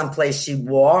would be someplace she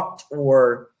walked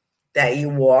or that you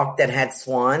walked that had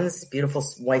swans, beautiful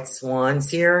white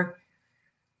swans here.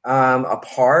 A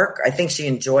park. I think she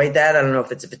enjoyed that. I don't know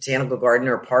if it's a botanical garden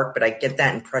or a park, but I get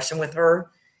that impression with her.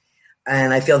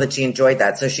 And I feel that she enjoyed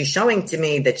that. So she's showing to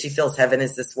me that she feels heaven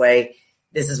is this way.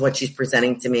 This is what she's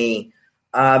presenting to me.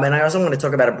 And I also want to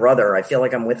talk about a brother. I feel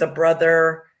like I'm with a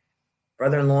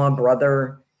brother-in-law,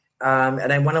 brother.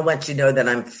 And I want to let you know that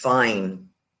I'm fine.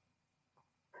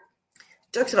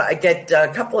 I get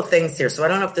a couple of things here. So I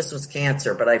don't know if this was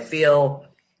cancer, but I feel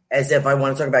as if I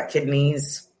want to talk about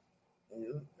kidneys,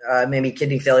 maybe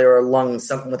kidney failure or lungs,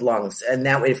 something with lungs. And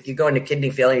that way, if you go into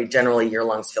kidney failure, generally your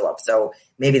lungs fill up. So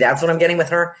maybe that's what I'm getting with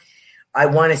her. I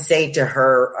want to say to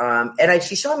her,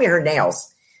 she showed me her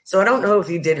nails. So I don't know if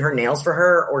you did her nails for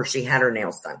her or she had her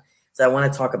nails done. So I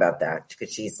want to talk about that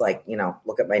because she's like,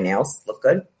 look at my nails, look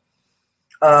good,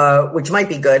 which might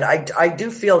be good. I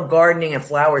do feel gardening and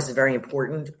flowers is very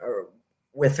important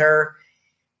with her.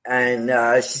 And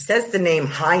she says the name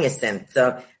Hyacinth,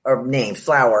 or name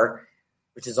flower,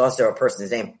 which is also a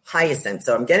person's name, Hyacinth.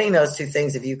 So I'm getting those two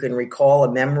things. If you can recall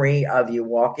a memory of you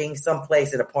walking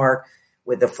someplace in a park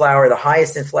with the flower, the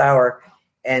hyacinth flower,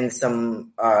 and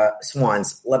some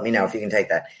swans, let me know if you can take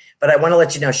that. But I want to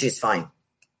let you know she's fine.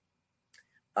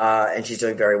 And she's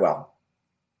doing very well.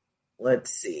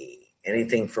 Let's see.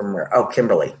 Anything from her? Oh,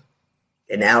 Kimberly.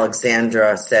 And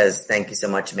Alexandra says, thank you so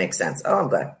much. It makes sense. Oh, I'm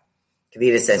glad.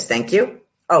 Kavita says, thank you.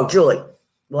 Oh, Julie.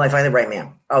 Will I find the right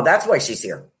man? Oh, that's why she's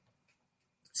here.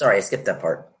 Sorry, I skipped that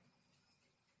part.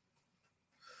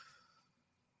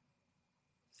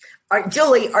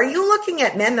 Julie, are you looking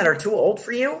at men that are too old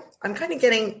for you? I'm kind of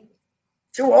getting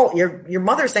too old. Your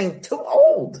mother's saying too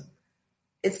old.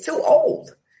 It's too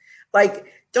old. Like,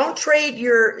 don't trade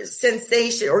your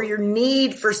sensation or your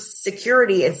need for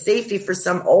security and safety for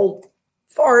some old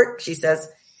fart, she says.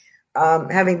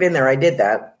 Having been there, I did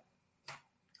that.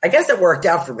 I guess it worked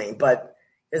out for me, but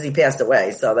because he passed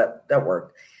away, so that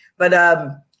worked. But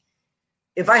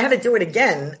if I had to do it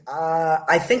again,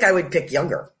 I think I would pick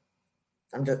younger.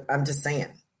 I'm just saying,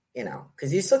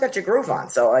 because you still got your groove on.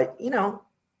 So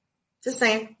just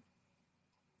saying.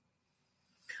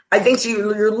 I think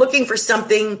you're looking for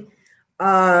something.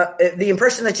 The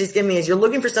impression that she's giving me is you're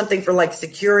looking for something for like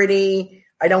security.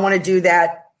 I don't want to do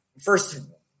that first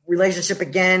relationship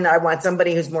again. I want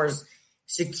somebody who's more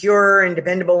secure and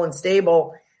dependable and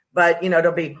stable, but,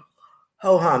 don't be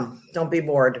ho-hum. Don't be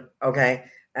bored, okay?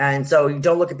 And so you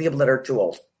don't look at people that are too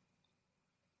old.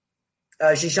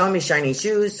 She's showing me shiny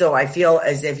shoes, so I feel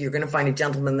as if you're going to find a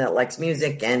gentleman that likes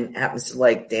music and happens to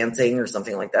like dancing or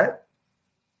something like that.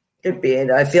 Could be.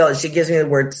 And I feel she gives me the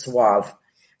word suave.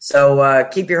 So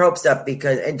keep your hopes up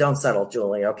and don't settle,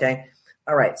 Julie, okay?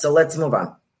 All right, so let's move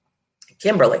on.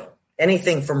 Kimberly,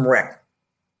 anything from Rick?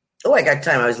 Oh, I got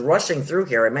time. I was rushing through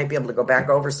here. I might be able to go back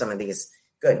over some of these.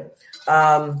 Good.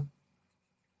 Oh,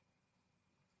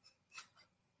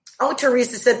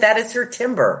 Teresa said that is her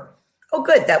timber. Oh,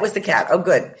 good. That was the cat. Oh,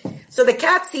 good. So the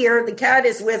cat's here. The cat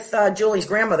is with Julie's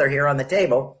grandmother here on the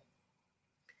table.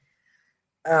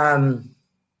 I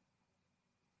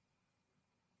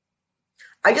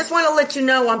just want to let you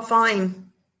know I'm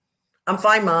fine. I'm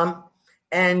fine, Mom.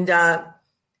 And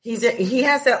he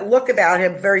has that look about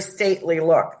him, very stately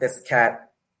look, this cat.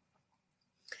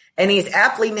 And he's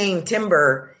aptly named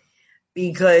Timber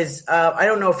because I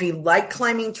don't know if he liked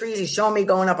climbing trees. He's showing me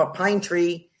going up a pine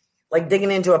tree, like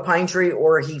digging into a pine tree,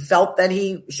 or he felt that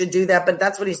he should do that, but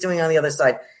that's what he's doing on the other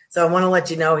side. So I want to let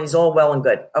you know he's all well and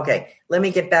good. Okay, let me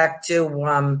get back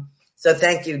to, so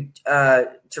thank you,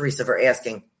 Teresa, for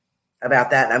asking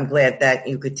about that. I'm glad that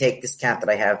you could take this cat that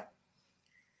I have.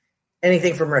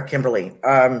 Anything from Rick Kimberly?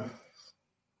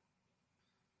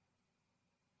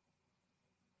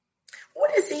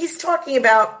 What is he's talking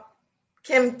about?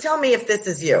 Kim, tell me if this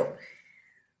is you.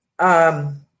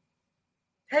 How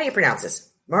do you pronounce this?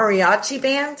 Mariachi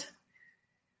band?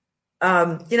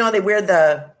 They wear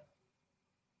the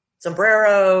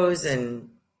sombreros and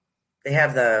they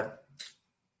have the,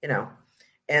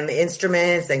 and the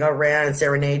instruments, they go around and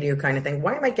serenade you kind of thing.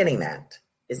 Why am I getting that?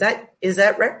 Is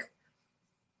that Rick?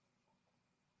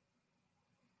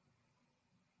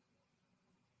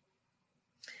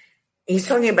 He's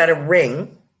talking about a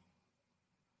ring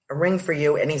for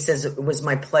you, and he says it was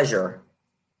my pleasure.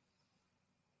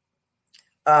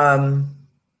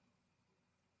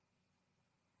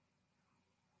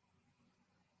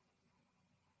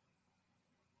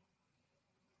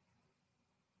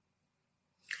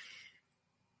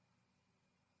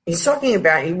 He's talking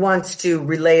about, he wants to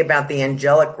relay about the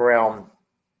angelic realm.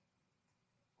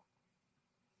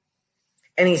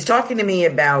 And he's talking to me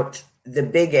about the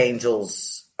big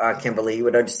angels, Kimberly. You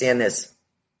would understand this.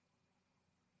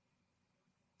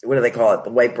 What do they call it?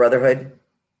 The White Brotherhood?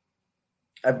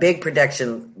 A big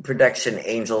production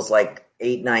angels, like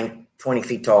 8, 9, 20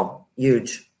 feet tall.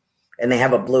 Huge. And they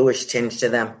have a bluish tinge to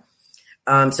them.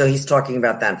 So he's talking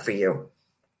about that for you.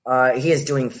 He is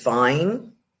doing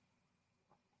fine.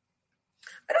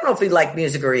 I don't know if he liked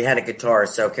music or he had a guitar,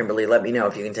 so Kimberly, let me know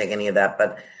if you can take any of that.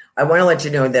 But I want to let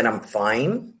you know that I'm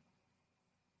fine.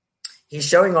 He's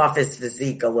showing off his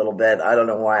physique a little bit. I don't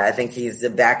know why. I think he's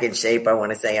back in shape. I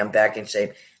want to say I'm back in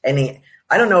shape. And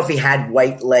I don't know if he had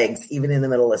white legs, even in the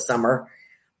middle of summer,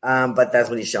 but that's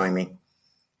what he's showing me.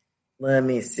 Let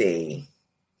me see.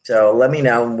 So let me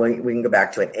know. We can go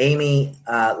back to it. Amy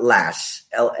Lash,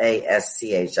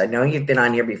 Lasch. I know you've been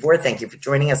on here before. Thank you for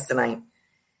joining us tonight.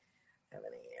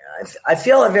 I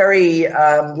feel a very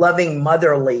loving,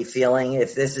 motherly feeling.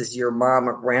 If this is your mom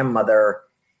or grandmother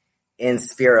in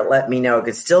spirit, let me know. It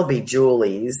could still be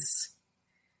Julie's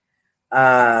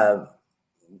mom.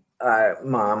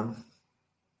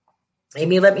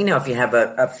 Amy, let me know if you have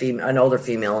an older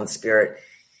female in spirit.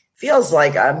 Feels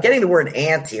like I'm getting the word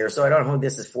aunt here, so I don't know who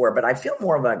this is for, but I feel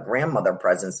more of a grandmother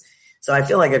presence. So I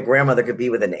feel like a grandmother could be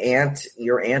with an aunt,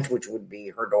 your aunt, which would be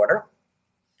her daughter.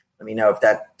 Let me know if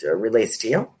that relates to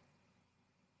you.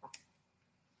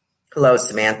 Hello,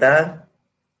 Samantha.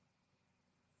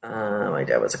 My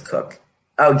dad was a cook.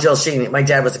 Oh, Jill Sheen. My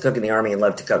dad was a cook in the Army and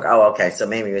loved to cook. Oh, okay. So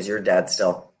maybe it was your dad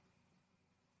still.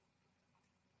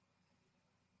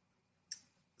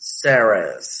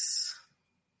 Saris.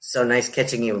 So nice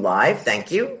catching you live.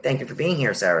 Thank you. Thank you for being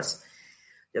here, Saris.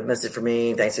 You have a message for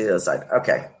me. Thanks to the other side.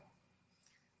 Okay.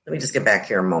 Let me just get back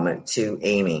here a moment to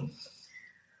Amy.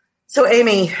 So,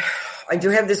 Amy, I do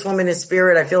have this woman in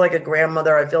spirit. I feel like a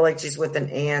grandmother. I feel like she's with an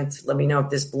aunt. Let me know if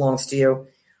this belongs to you.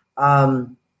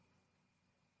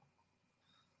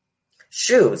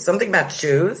 Shoes. Something about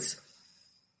shoes.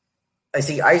 I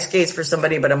see ice skates for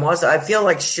somebody, but I feel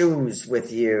like shoes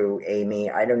with you, Amy.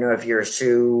 I don't know if you're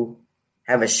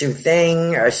have a shoe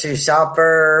thing, a shoe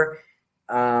shopper.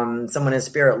 Someone in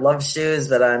spirit loves shoes,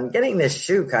 but I'm getting this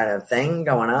shoe kind of thing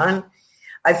going on.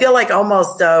 I feel like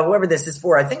almost whoever this is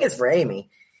for, I think it's for Amy.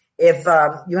 If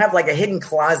you have like a hidden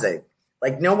closet,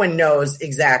 like no one knows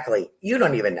exactly, you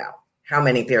don't even know how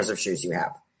many pairs of shoes you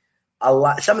have. A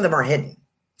lot. Some of them are hidden.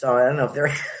 So I don't know if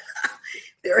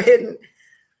they're hidden.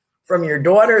 from your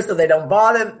daughter so they don't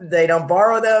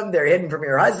borrow them. They're hidden from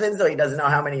your husband so he doesn't know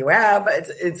how many you have.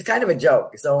 It's kind of a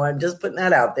joke. So I'm just putting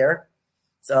that out there.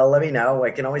 So let me know.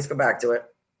 I can always go back to it.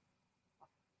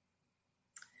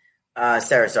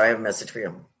 Sarah, so I have a message for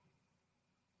you.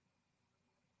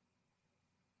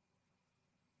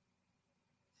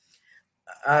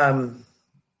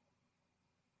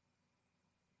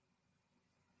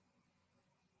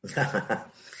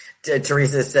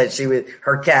 Teresa said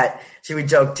her cat, she would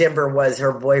joke Timber was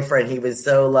her boyfriend. He was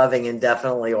so loving and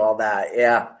definitely all that.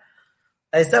 Yeah.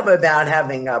 There's something about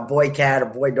having a boy cat or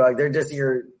boy dog. They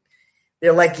can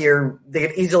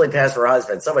easily pass for a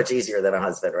husband. So much easier than a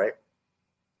husband, right?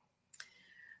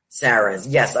 Sarah,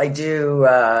 yes, I do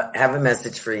have a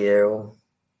message for you.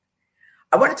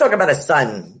 I want to talk about a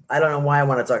son. I don't know why I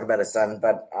want to talk about a son,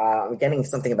 but I'm getting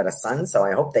something about a son, so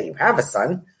I hope that you have a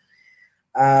son.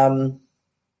 I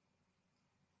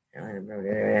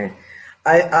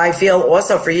feel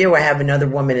also for you, I have another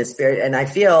woman in spirit, and I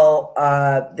feel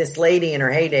this lady in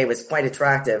her heyday was quite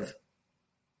attractive.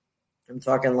 I'm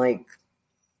talking like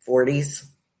 40s,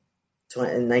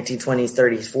 1920s,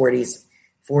 30s,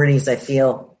 40s, I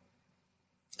feel.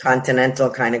 Continental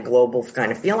kind of global kind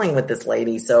of feeling with this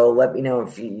lady. So let me know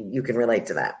if you can relate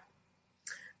to that.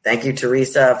 Thank you,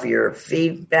 Teresa, for your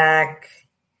feedback.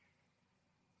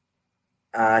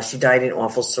 She died in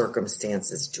awful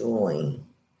circumstances, Julie.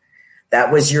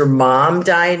 That was your mom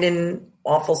died in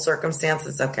awful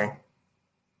circumstances? Okay.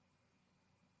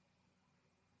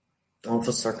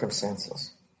 Awful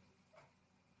circumstances.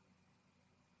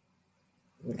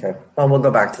 Okay. Well, we'll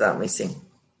go back to that. Let me see.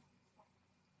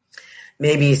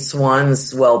 Maybe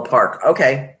Swanswell Park.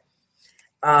 Okay.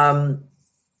 If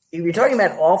you're talking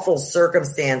about awful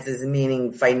circumstances,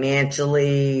 meaning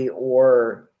financially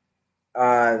or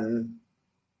I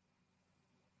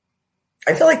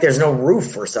feel like there's no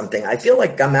roof or something. I feel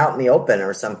like I'm out in the open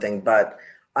or something, but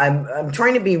I'm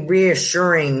trying to be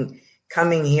reassuring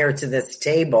coming here to this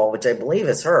table, which I believe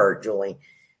is her, Julie,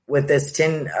 with this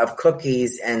tin of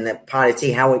cookies and the pot of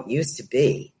tea, how it used to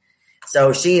be.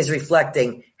 So she is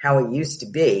reflecting how it used to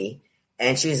be,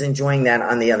 and she's enjoying that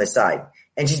on the other side.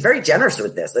 And she's very generous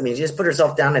with this. I mean, she just put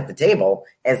herself down at the table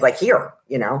and it's like,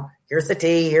 here's the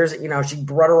tea. She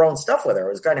brought her own stuff with her.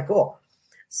 It was kind of cool.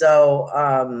 So,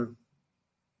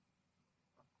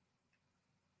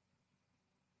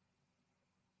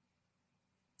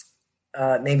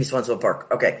 maybe Swanswell Park.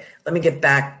 Okay. Let me get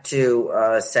back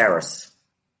to Saris.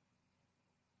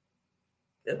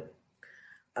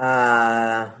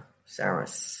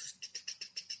 Saris.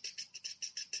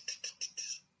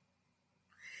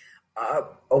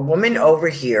 A woman over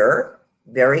here,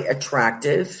 very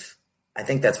attractive. I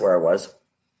think that's where I was.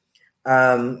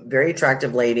 Very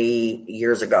attractive lady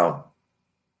years ago.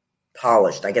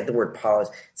 Polished. I get the word polished.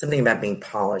 Something about being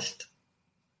polished.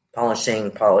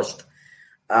 Polishing, polished.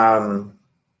 When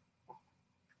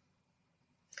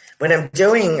I'm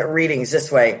doing readings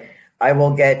this way, I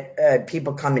will get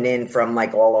people coming in from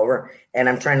like all over, and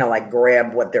I'm trying to like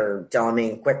grab what they're telling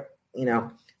me quick,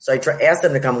 So I ask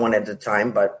them to come one at a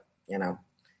time, but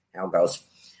how it goes.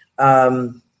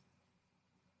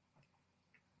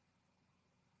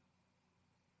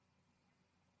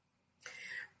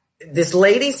 This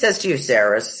lady says to you,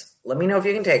 Saris, let me know if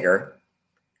you can take her.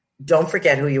 Don't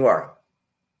forget who you are.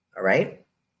 All right?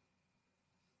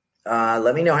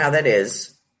 Let me know how that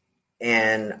is,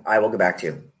 and I will get back to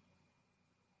you.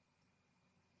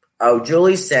 Oh,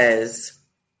 Julie says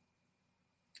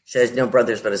she has no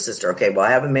brothers but a sister. Okay, well,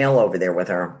 I have a male over there with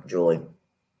her, Julie.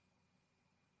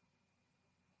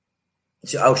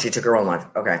 She took her own life.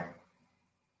 Okay.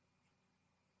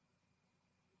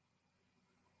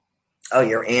 Oh,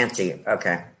 your auntie.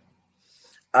 Okay.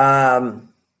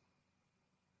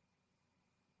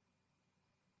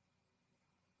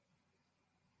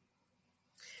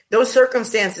 Those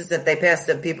circumstances that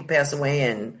people pass away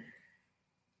in,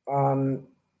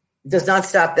 does not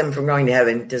stop them from going to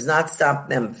heaven, does not stop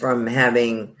them from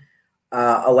having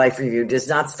a life review, does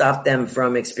not stop them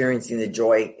from experiencing the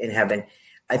joy in heaven.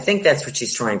 I think that's what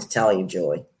she's trying to tell you,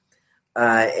 Julie.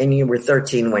 And you were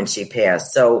 13 when she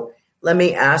passed. So let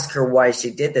me ask her why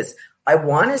she did this. I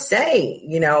want to say,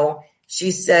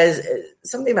 she says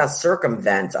something about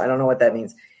circumvent. I don't know what that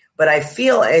means. But I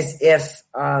feel as if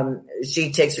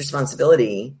she takes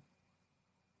responsibility,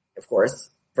 of course,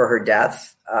 for her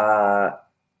death,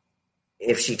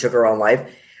 if she took her own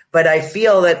life. But I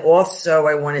feel that also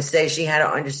I want to say she had to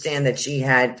understand that she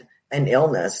had an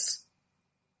illness.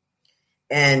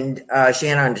 And she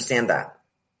had to understand that.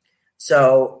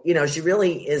 So, she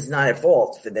really is not at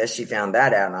fault for this. She found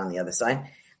that out on the other side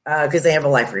because they have a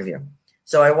life review.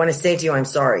 So I want to say to you, I'm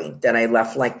sorry that I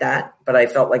left like that, but I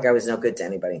felt like I was no good to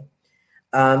anybody.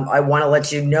 I want to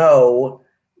let you know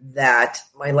that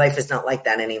my life is not like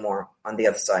that anymore on the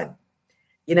other side.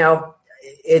 You know,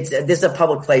 this is a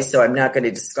public place, so I'm not going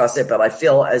to discuss it, but I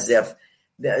feel as if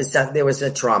there was a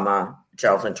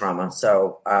childhood trauma.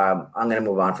 So I'm going to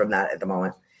move on from that at the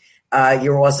moment.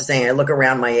 You were also saying, I look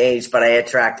around my age, but I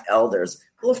attract elders.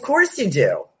 Well, of course you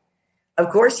do.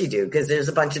 Of course you do, because there's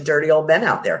a bunch of dirty old men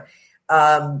out there.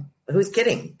 Who's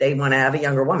kidding? They want to have a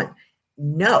younger woman.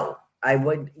 No, I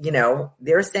would,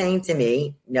 they're saying to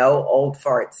me, no old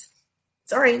farts.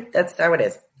 Sorry, that's how it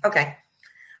is. Okay.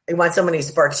 I want somebody who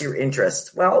sparks your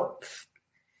interest. Well,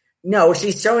 no,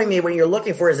 she's showing me what you're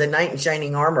looking for is a knight in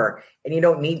shining armor, and you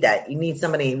don't need that. You need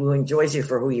somebody who enjoys you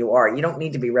for who you are. You don't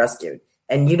need to be rescued,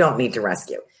 and you don't need to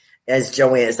rescue. As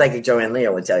Psychic Joanne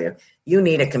Leo would tell you, you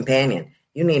need a companion.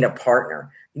 You need a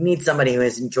partner. You need somebody who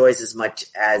enjoys as much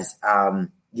as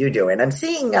you do. And I'm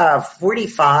seeing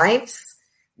 45s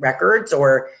records,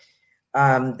 or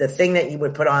the thing that you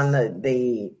would put on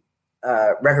the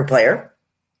record player.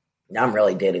 Now I'm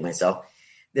really dating myself.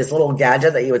 This little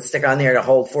gadget that you would stick on there to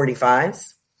hold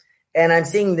 45s. And I'm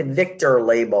seeing the Victor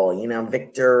label,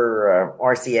 Victor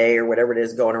RCA or whatever it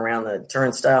is going around the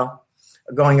turnstile,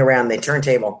 going around the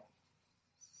turntable.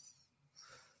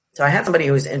 So I have somebody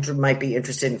who's might be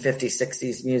interested in 50s,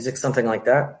 60s music, something like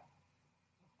that.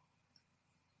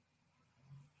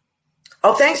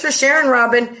 Oh, thanks for sharing,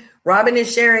 Robin. Robin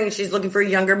is sharing. She's looking for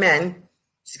younger men.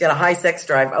 She's got a high sex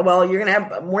drive. Oh, well, you're going to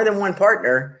have more than one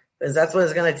partner, because that's what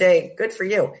it's going to take. Good for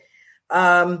you.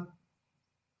 No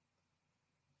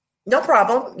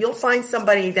problem. You'll find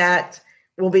somebody that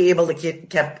will be able to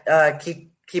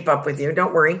keep up with you.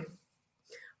 Don't worry.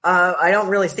 I don't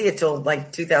really see it till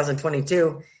like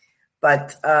 2022,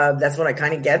 but that's what I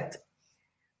kind of get.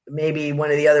 Maybe one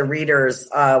of the other readers,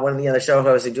 one of the other show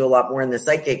hosts who do a lot more in the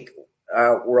psychic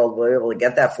world will be able to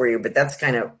get that for you. But that's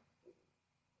kind of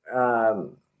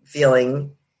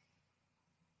feeling.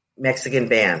 Mexican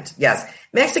band. Yes.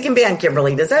 Mexican band,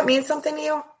 Kimberly. Does that mean something to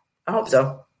you? I hope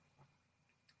so.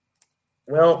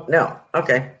 Well, no.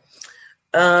 Okay.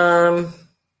 Oh,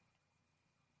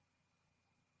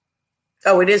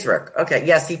 it is Rick. Okay.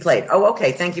 Yes, he played. Oh,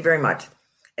 okay. Thank you very much.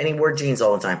 And he wore jeans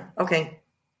all the time. Okay.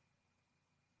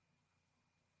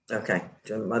 Okay.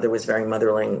 Your mother was very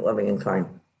motherly, loving, and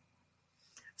kind.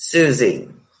 Susie.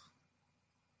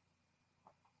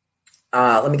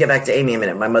 Let me get back to Amy a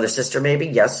minute. My mother's sister, maybe?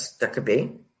 Yes, that could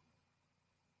be.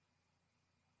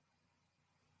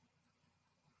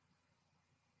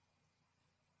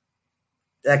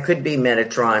 That could be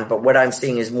Metatron, but what I'm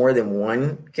seeing is more than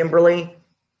one, Kimberly.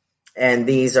 And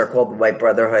these are called the White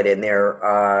Brotherhood, and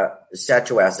they're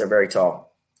statuesque. They're very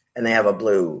tall, and they have a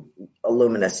blue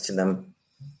luminous to them.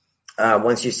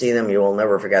 Once you see them, you will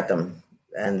never forget them.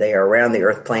 And they are around the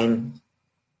earth plane.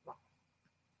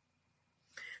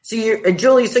 So,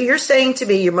 Julie, so you're saying to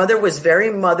me your mother was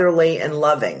very motherly and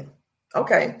loving.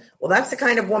 Okay. Well, that's the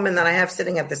kind of woman that I have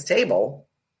sitting at this table.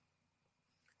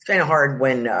 It's kind of hard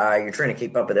when you're trying to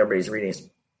keep up with everybody's readings.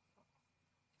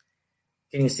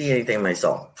 Can you see anything in my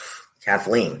soul?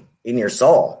 Kathleen, in your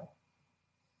soul.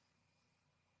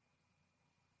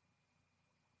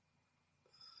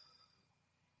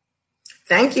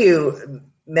 Thank you,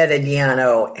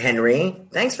 Mediano Henry.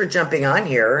 Thanks for jumping on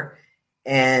here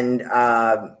and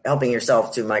helping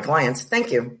yourself to my clients.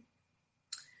 Thank you.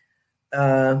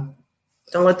 Don't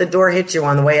let the door hit you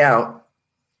on the way out.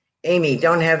 Amy,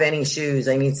 don't have any shoes.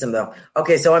 I need some, though.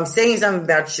 Okay, so I'm saying something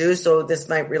about shoes, so this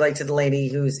might relate to the lady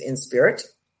who's in spirit.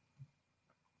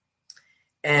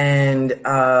 And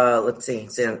let's see.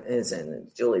 It's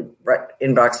in Julie,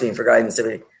 inbox me for guidance.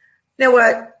 You know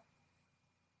what?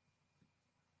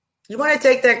 You want to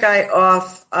take that guy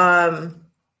off,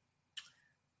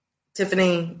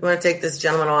 Tiffany? You want to take this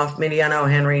gentleman off? Mediano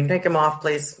Henry, take him off,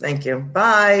 please. Thank you.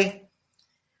 Bye.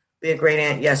 Be a great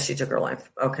aunt. Yes, she took her life.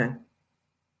 Okay.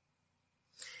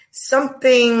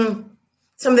 Something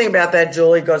about that,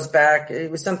 Julie, goes back.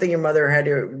 It was something your mother had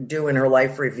to do in her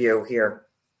life review here.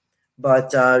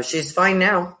 But she's fine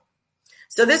now.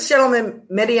 So this gentleman,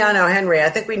 Mediano Henry, I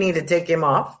think we need to take him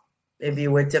off, if you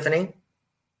would, Tiffany.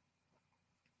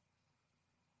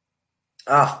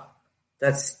 Ah,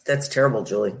 that's terrible,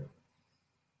 Julie.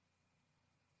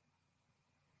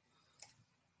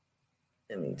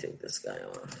 Let me take this guy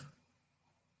off.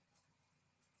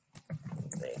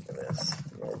 Make this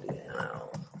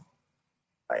Mediano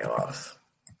guy off.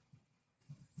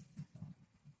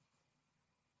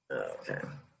 Okay.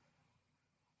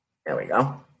 There we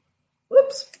go.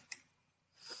 Whoops.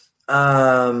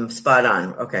 Spot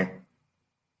on. Okay.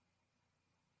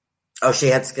 Oh, she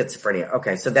had schizophrenia.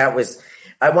 Okay, so that was,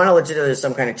 I want to let you know there's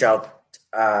some kind of child,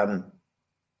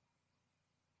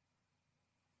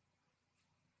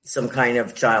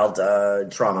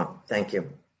 trauma. Thank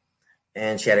you.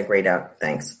 And she had a grayed out.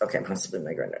 Thanks. Okay, possibly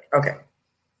my granddaughter. Okay.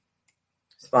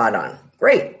 Spot on.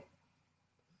 Great.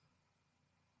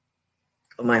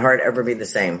 Will my heart ever be the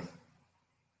same?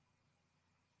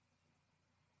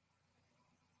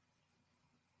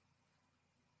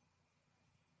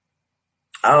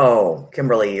 Oh,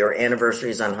 Kimberly, your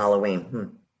anniversary is on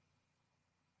Halloween.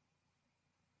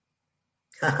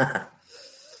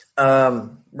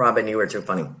 Robin, you were too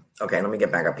funny. Okay, let me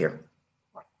get back up here.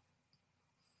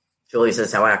 Julie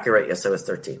says, how accurate? Yes, I was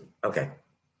 13. Okay.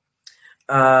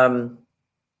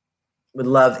 Would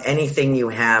love anything you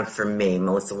have for me.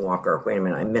 Melissa Walker. Wait a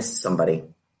minute, I missed somebody.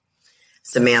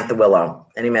 Samantha Willow.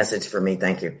 Any message for me?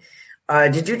 Thank you.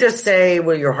 Did you just say,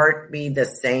 will your heart be the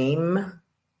same?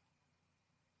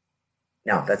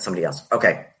 No, that's somebody else.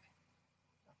 Okay.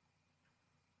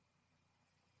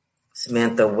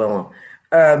 Samantha Willow.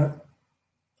 I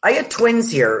had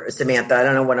twins here, Samantha. I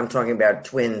don't know what I'm talking about.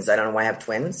 Twins. I don't know why I have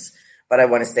twins, but I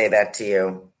want to say that to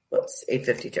you. Whoops,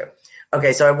 8:52.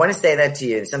 Okay, so I want to say that to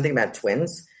you. Something about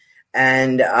twins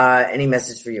and any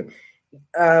message for you.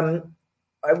 I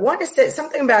want to say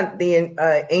something about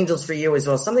the angels for you as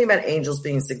well. Something about angels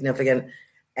being significant.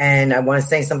 And I want to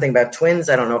say something about twins.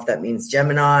 I don't know if that means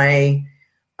Gemini,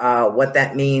 what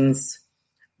that means.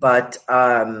 But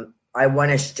I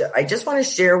just want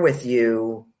to share with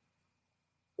you.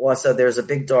 Also, there's a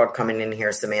big dog coming in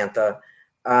here, Samantha.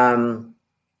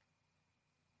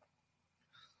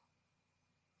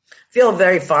 Feel a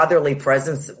very fatherly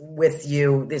presence with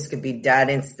you. This could be dad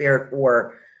in spirit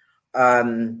or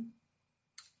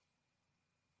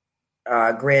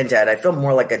granddad. I feel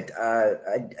more like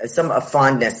a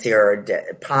fondness here.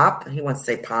 Pop. He wants to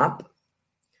say pop.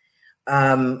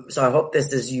 So I hope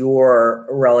this is your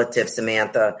relative,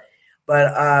 Samantha.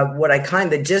 But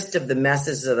the gist of the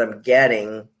message that I'm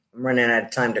getting, I'm running out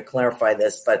of time to clarify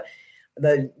this, but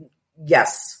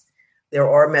yes, there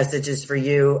are messages for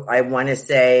you. I want to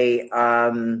say,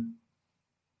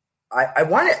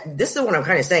 this is what I'm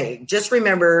kind of saying. Just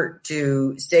remember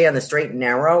to stay on the straight and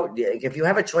narrow. If you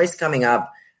have a choice coming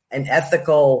up, an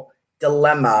ethical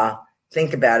dilemma,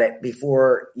 think about it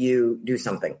before you do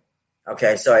something.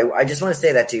 Okay. So I just want to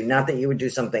say that to you. Not that you would do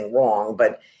something wrong,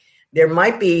 but there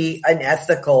might be an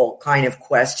ethical kind of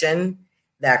question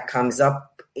that comes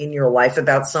up in your life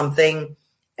about something.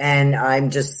 And I'm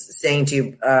just saying to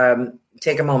you,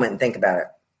 take a moment and think about it.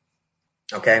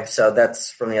 Okay, so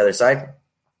that's from the other side.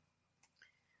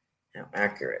 Now,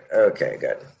 accurate. Okay,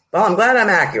 good. Well, I'm glad I'm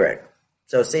accurate.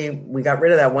 So see, we got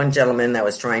rid of that one gentleman that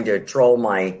was trying to troll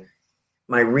my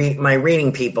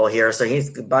reading people here. So he's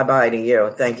bye-bye to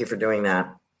you. Thank you for doing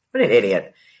that. What an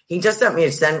idiot. He just sent me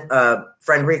a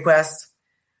friend request,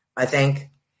 I think.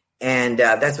 And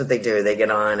that's what they do. They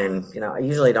get on and, I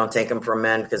usually don't take them from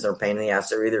men because they're a pain in the ass.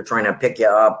 They're either trying to pick you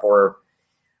up or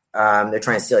they're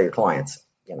trying to steal your clients,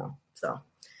 So,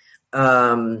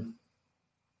 don't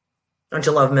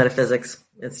you love metaphysics?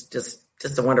 It's just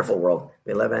a wonderful world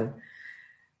we live in.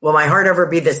 Will my heart ever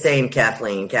be the same,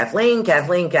 Kathleen? Kathleen.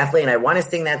 I want to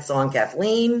sing that song,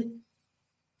 Kathleen.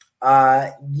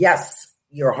 Yes,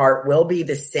 your heart will be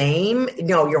the same.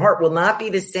 No, your heart will not be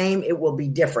the same. It will be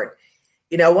different.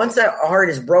 Once a heart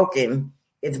is broken,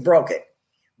 it's broken.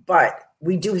 But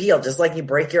we do heal. Just like you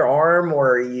break your arm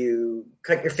or you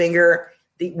cut your finger,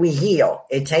 we heal.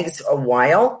 It takes a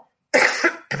while.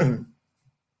 We're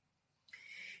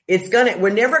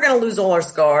never going to lose all our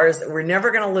scars. We're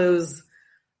never going to lose,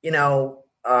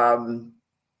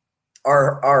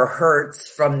 our hurts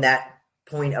from that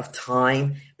point of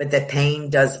time. But the pain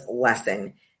does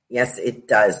lessen. Yes, it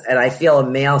does. And I feel a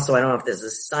male, so I don't know if this is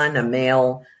a son, a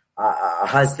male, a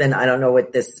husband. I don't know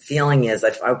what this feeling is.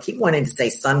 I keep wanting to say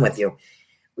son with you.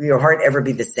 Will your heart ever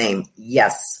be the same?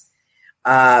 Yes.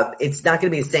 It's not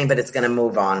going to be the same, but it's going to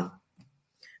move on.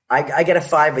 I get a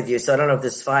 5 with you, so I don't know if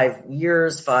this is 5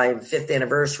 years, 5th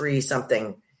anniversary,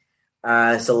 something.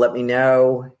 So let me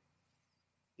know.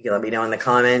 You can let me know in the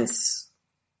comments.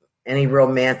 Any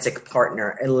romantic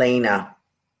partner, Elena.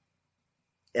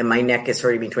 And my neck is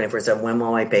hurting me 24/7. When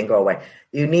will my pain go away?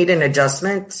 You need an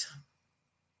adjustment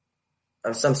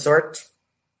of some sort.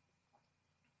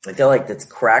 I feel like it's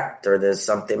cracked or there's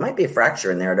something. It might be a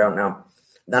fracture in there. I don't know.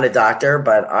 Not a doctor,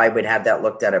 but I would have that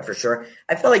looked at it for sure.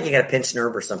 I feel like you got a pinched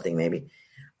nerve or something maybe.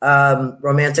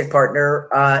 Romantic partner,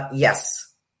 yes.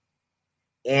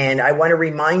 And I want to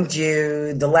remind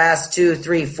you the last 2,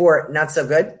 3, 4, not so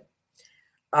good.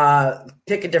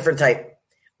 Pick a different type.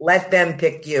 let them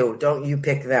pick you. Don't you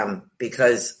pick them,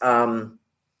 because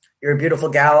you're a beautiful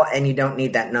gal and you don't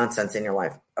need that nonsense in your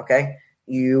life. Okay?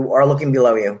 You are looking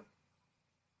below you.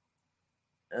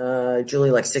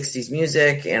 Julie likes 60s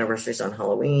music. Anniversaries on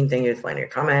Halloween. Thank you for finding your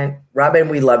comment. Robin,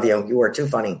 we love you. You are too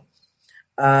funny.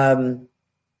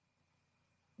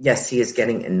 Yes, he is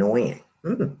getting annoying.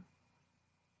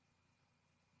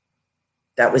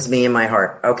 That was me in my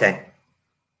heart. Okay.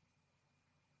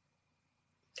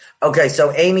 Okay,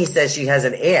 so Amy says she has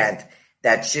an aunt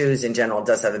that shoes in general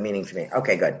does have a meaning for me.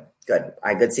 Okay, good.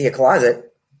 I could see a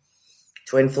closet.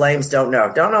 Twin flames, don't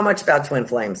know. Don't know much about twin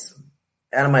flames.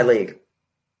 Out of my league.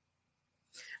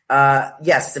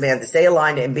 Yes, Samantha, stay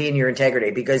aligned and be in your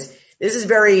integrity, because this is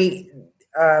very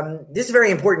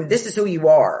important. This is who you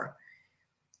are.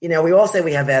 You know, we all say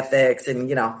we have ethics, and,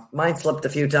 you know, mine slipped a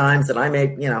few times, and I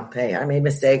made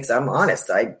mistakes. I'm honest.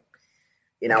 I'm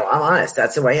honest.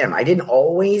 That's who I am. I didn't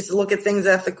always look at things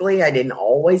ethically. I didn't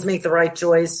always make the right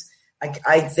choice.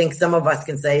 I think some of us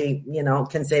can say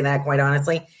that quite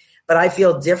honestly, but I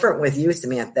feel different with you,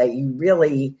 Samantha, that you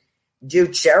really do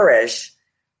cherish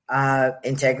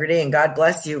integrity, and God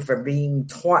bless you for being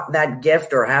taught that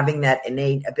gift or having that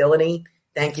innate ability.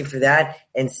 Thank you for that,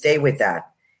 and stay with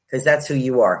that, because that's who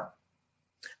you are.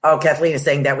 Oh, Kathleen is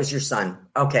saying that was your son.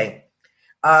 Okay.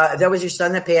 If that was your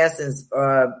son that passed, and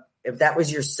if that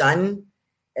was your son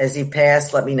as he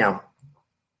passed, let me know.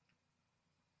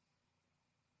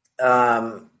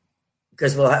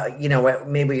 Because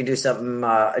maybe we can do something,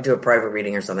 do a private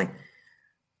reading or something.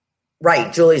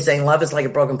 Right. Julie's saying love is like a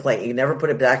broken plate. You never put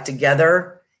it back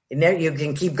together. You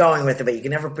can keep going with it, but you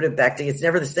can never put it back together. It's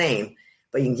never the same,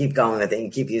 but you can keep going with it. You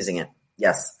keep using it.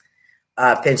 Yes.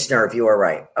 Pinched nerve. You are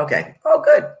right. Okay. Oh,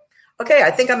 good. Okay.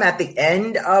 I think I'm at the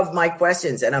end of my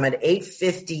questions, and I'm at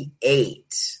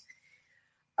 8:58.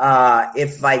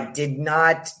 If I did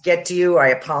not get to you, I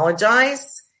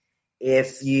apologize.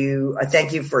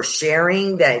 Thank you for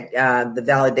sharing that, the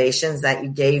validations that you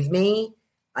gave me.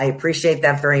 I appreciate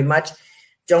that very much.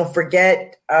 Don't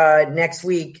forget, next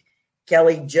week,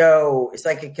 Kelly Jo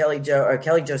Psychic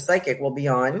will be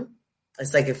on a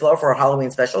Psychic Flow for our Halloween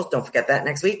specials. Don't forget that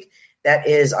next week. That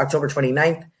is October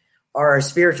 29th. Our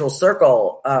Spiritual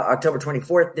Circle, October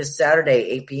 24th, this Saturday,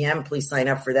 8 p.m. Please sign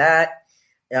up for that.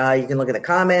 You can look at the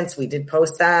comments. We did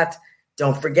post that.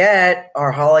 Don't forget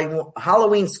our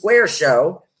Halloween Square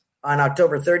show on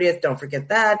October 30th. Don't forget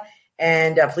that.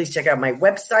 And please check out my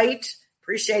website.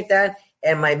 Appreciate that.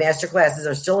 And my master classes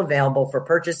are still available for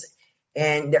purchase,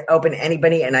 and they're open to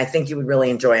anybody, and I think you would really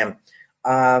enjoy them.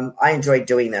 I enjoyed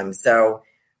doing them. So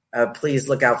please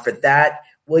look out for that.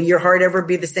 Will your heart ever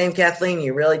be the same, Kathleen?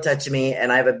 You really touch me.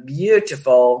 And I have a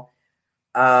beautiful,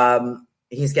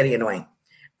 he's getting annoying.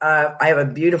 I have a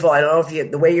beautiful, I don't know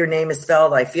if the way your name is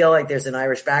spelled, I feel like there's an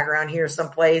Irish background here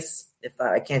someplace. If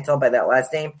I can't tell by that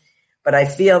last name, but I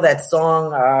feel that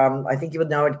song. I think you would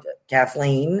know it,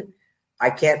 Kathleen.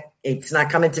 It's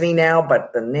not coming to me now,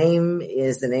 but the name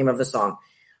is the name of the song.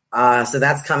 So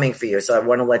that's coming for you. So I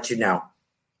want to let you know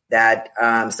that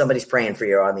somebody's praying for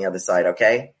you on the other side.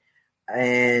 Okay.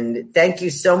 And thank you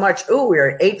so much. Oh,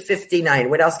 we're at 8:59.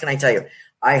 What else can I tell you?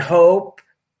 I hope,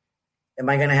 am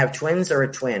I going to have twins or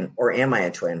a twin, or am I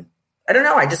a twin? I don't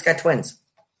know. I just got twins.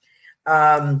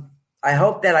 I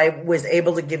hope that I was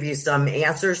able to give you some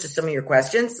answers to some of your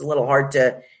questions. It's a little hard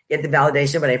to get the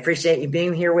validation, but I appreciate you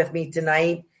being here with me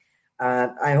tonight.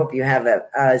 I hope you have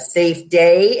a safe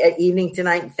day, evening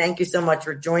tonight. Thank you so much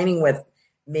for joining with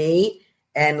me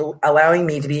and allowing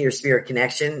me to be your spirit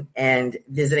connection and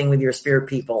visiting with your spirit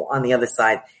people on the other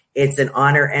side. It's an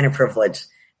honor and a privilege,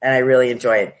 and I really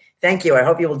enjoy it. Thank you. I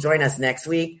hope you will join us next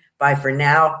week. Bye for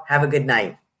now. Have a good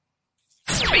night.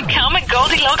 Become a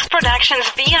Goldilocks Productions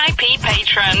VIP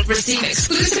patron. Receive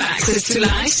exclusive access to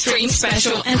live stream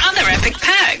special and other epic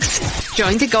perks.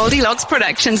 Join the Goldilocks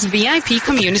Productions VIP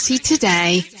community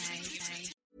today.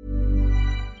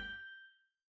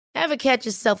 Ever catch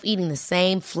yourself eating the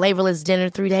same flavorless dinner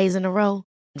 3 days in a row?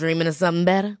 Dreaming of something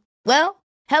better? Well,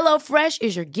 HelloFresh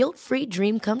is your guilt-free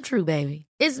dream come true, baby.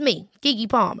 It's me, Keke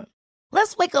Palmer.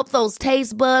 Let's wake up those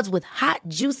taste buds with hot,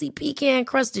 juicy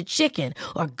pecan-crusted chicken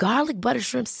or garlic butter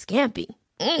shrimp scampi.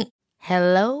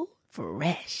 Hello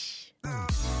Fresh.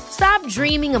 Stop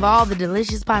dreaming of all the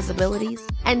delicious possibilities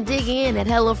and dig in at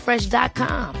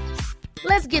HelloFresh.com.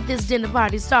 Let's get this dinner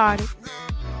party started.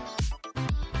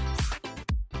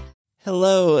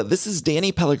 Hello, this is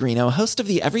Danny Pellegrino, host of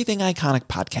the Everything Iconic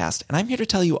podcast, and I'm here to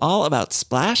tell you all about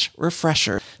Splash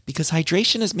Refresher, because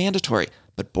hydration is mandatory,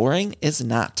 but boring is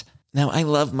not. Now, I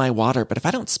love my water, but if I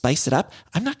don't spice it up,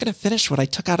 I'm not going to finish what I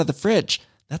took out of the fridge.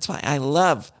 That's why I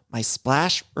love my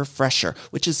Splash Refresher,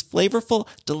 which is flavorful,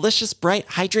 delicious, bright,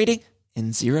 hydrating,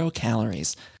 and 0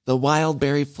 calories. The wild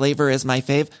berry flavor is my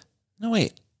fave. No,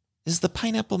 wait. Is the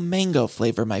pineapple mango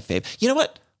flavor my fave? You know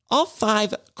what? All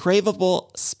 5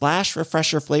 craveable Splash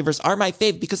Refresher flavors are my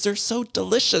fave because they're so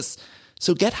delicious.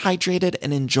 So get hydrated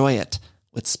and enjoy it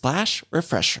with Splash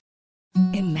Refresher.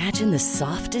 Imagine the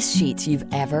softest sheets you've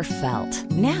ever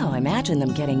felt. Now imagine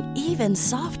them getting even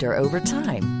softer over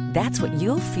time. That's what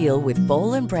you'll feel with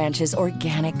Boll & Branch's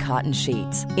organic cotton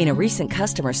sheets. In a recent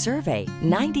customer survey,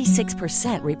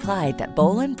 96% replied that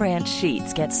Boll & Branch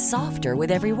sheets get softer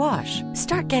with every wash.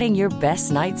 Start getting your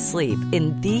best night's sleep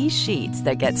in these sheets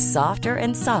that get softer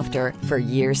and softer for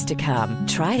years to come.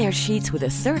 Try their sheets with a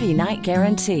 30-night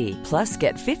guarantee. Plus,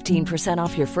 get 15%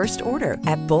 off your first order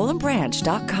at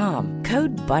bollandbranch.com.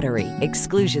 Code BUTTERY.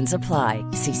 Exclusions apply.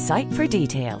 See site for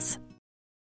details.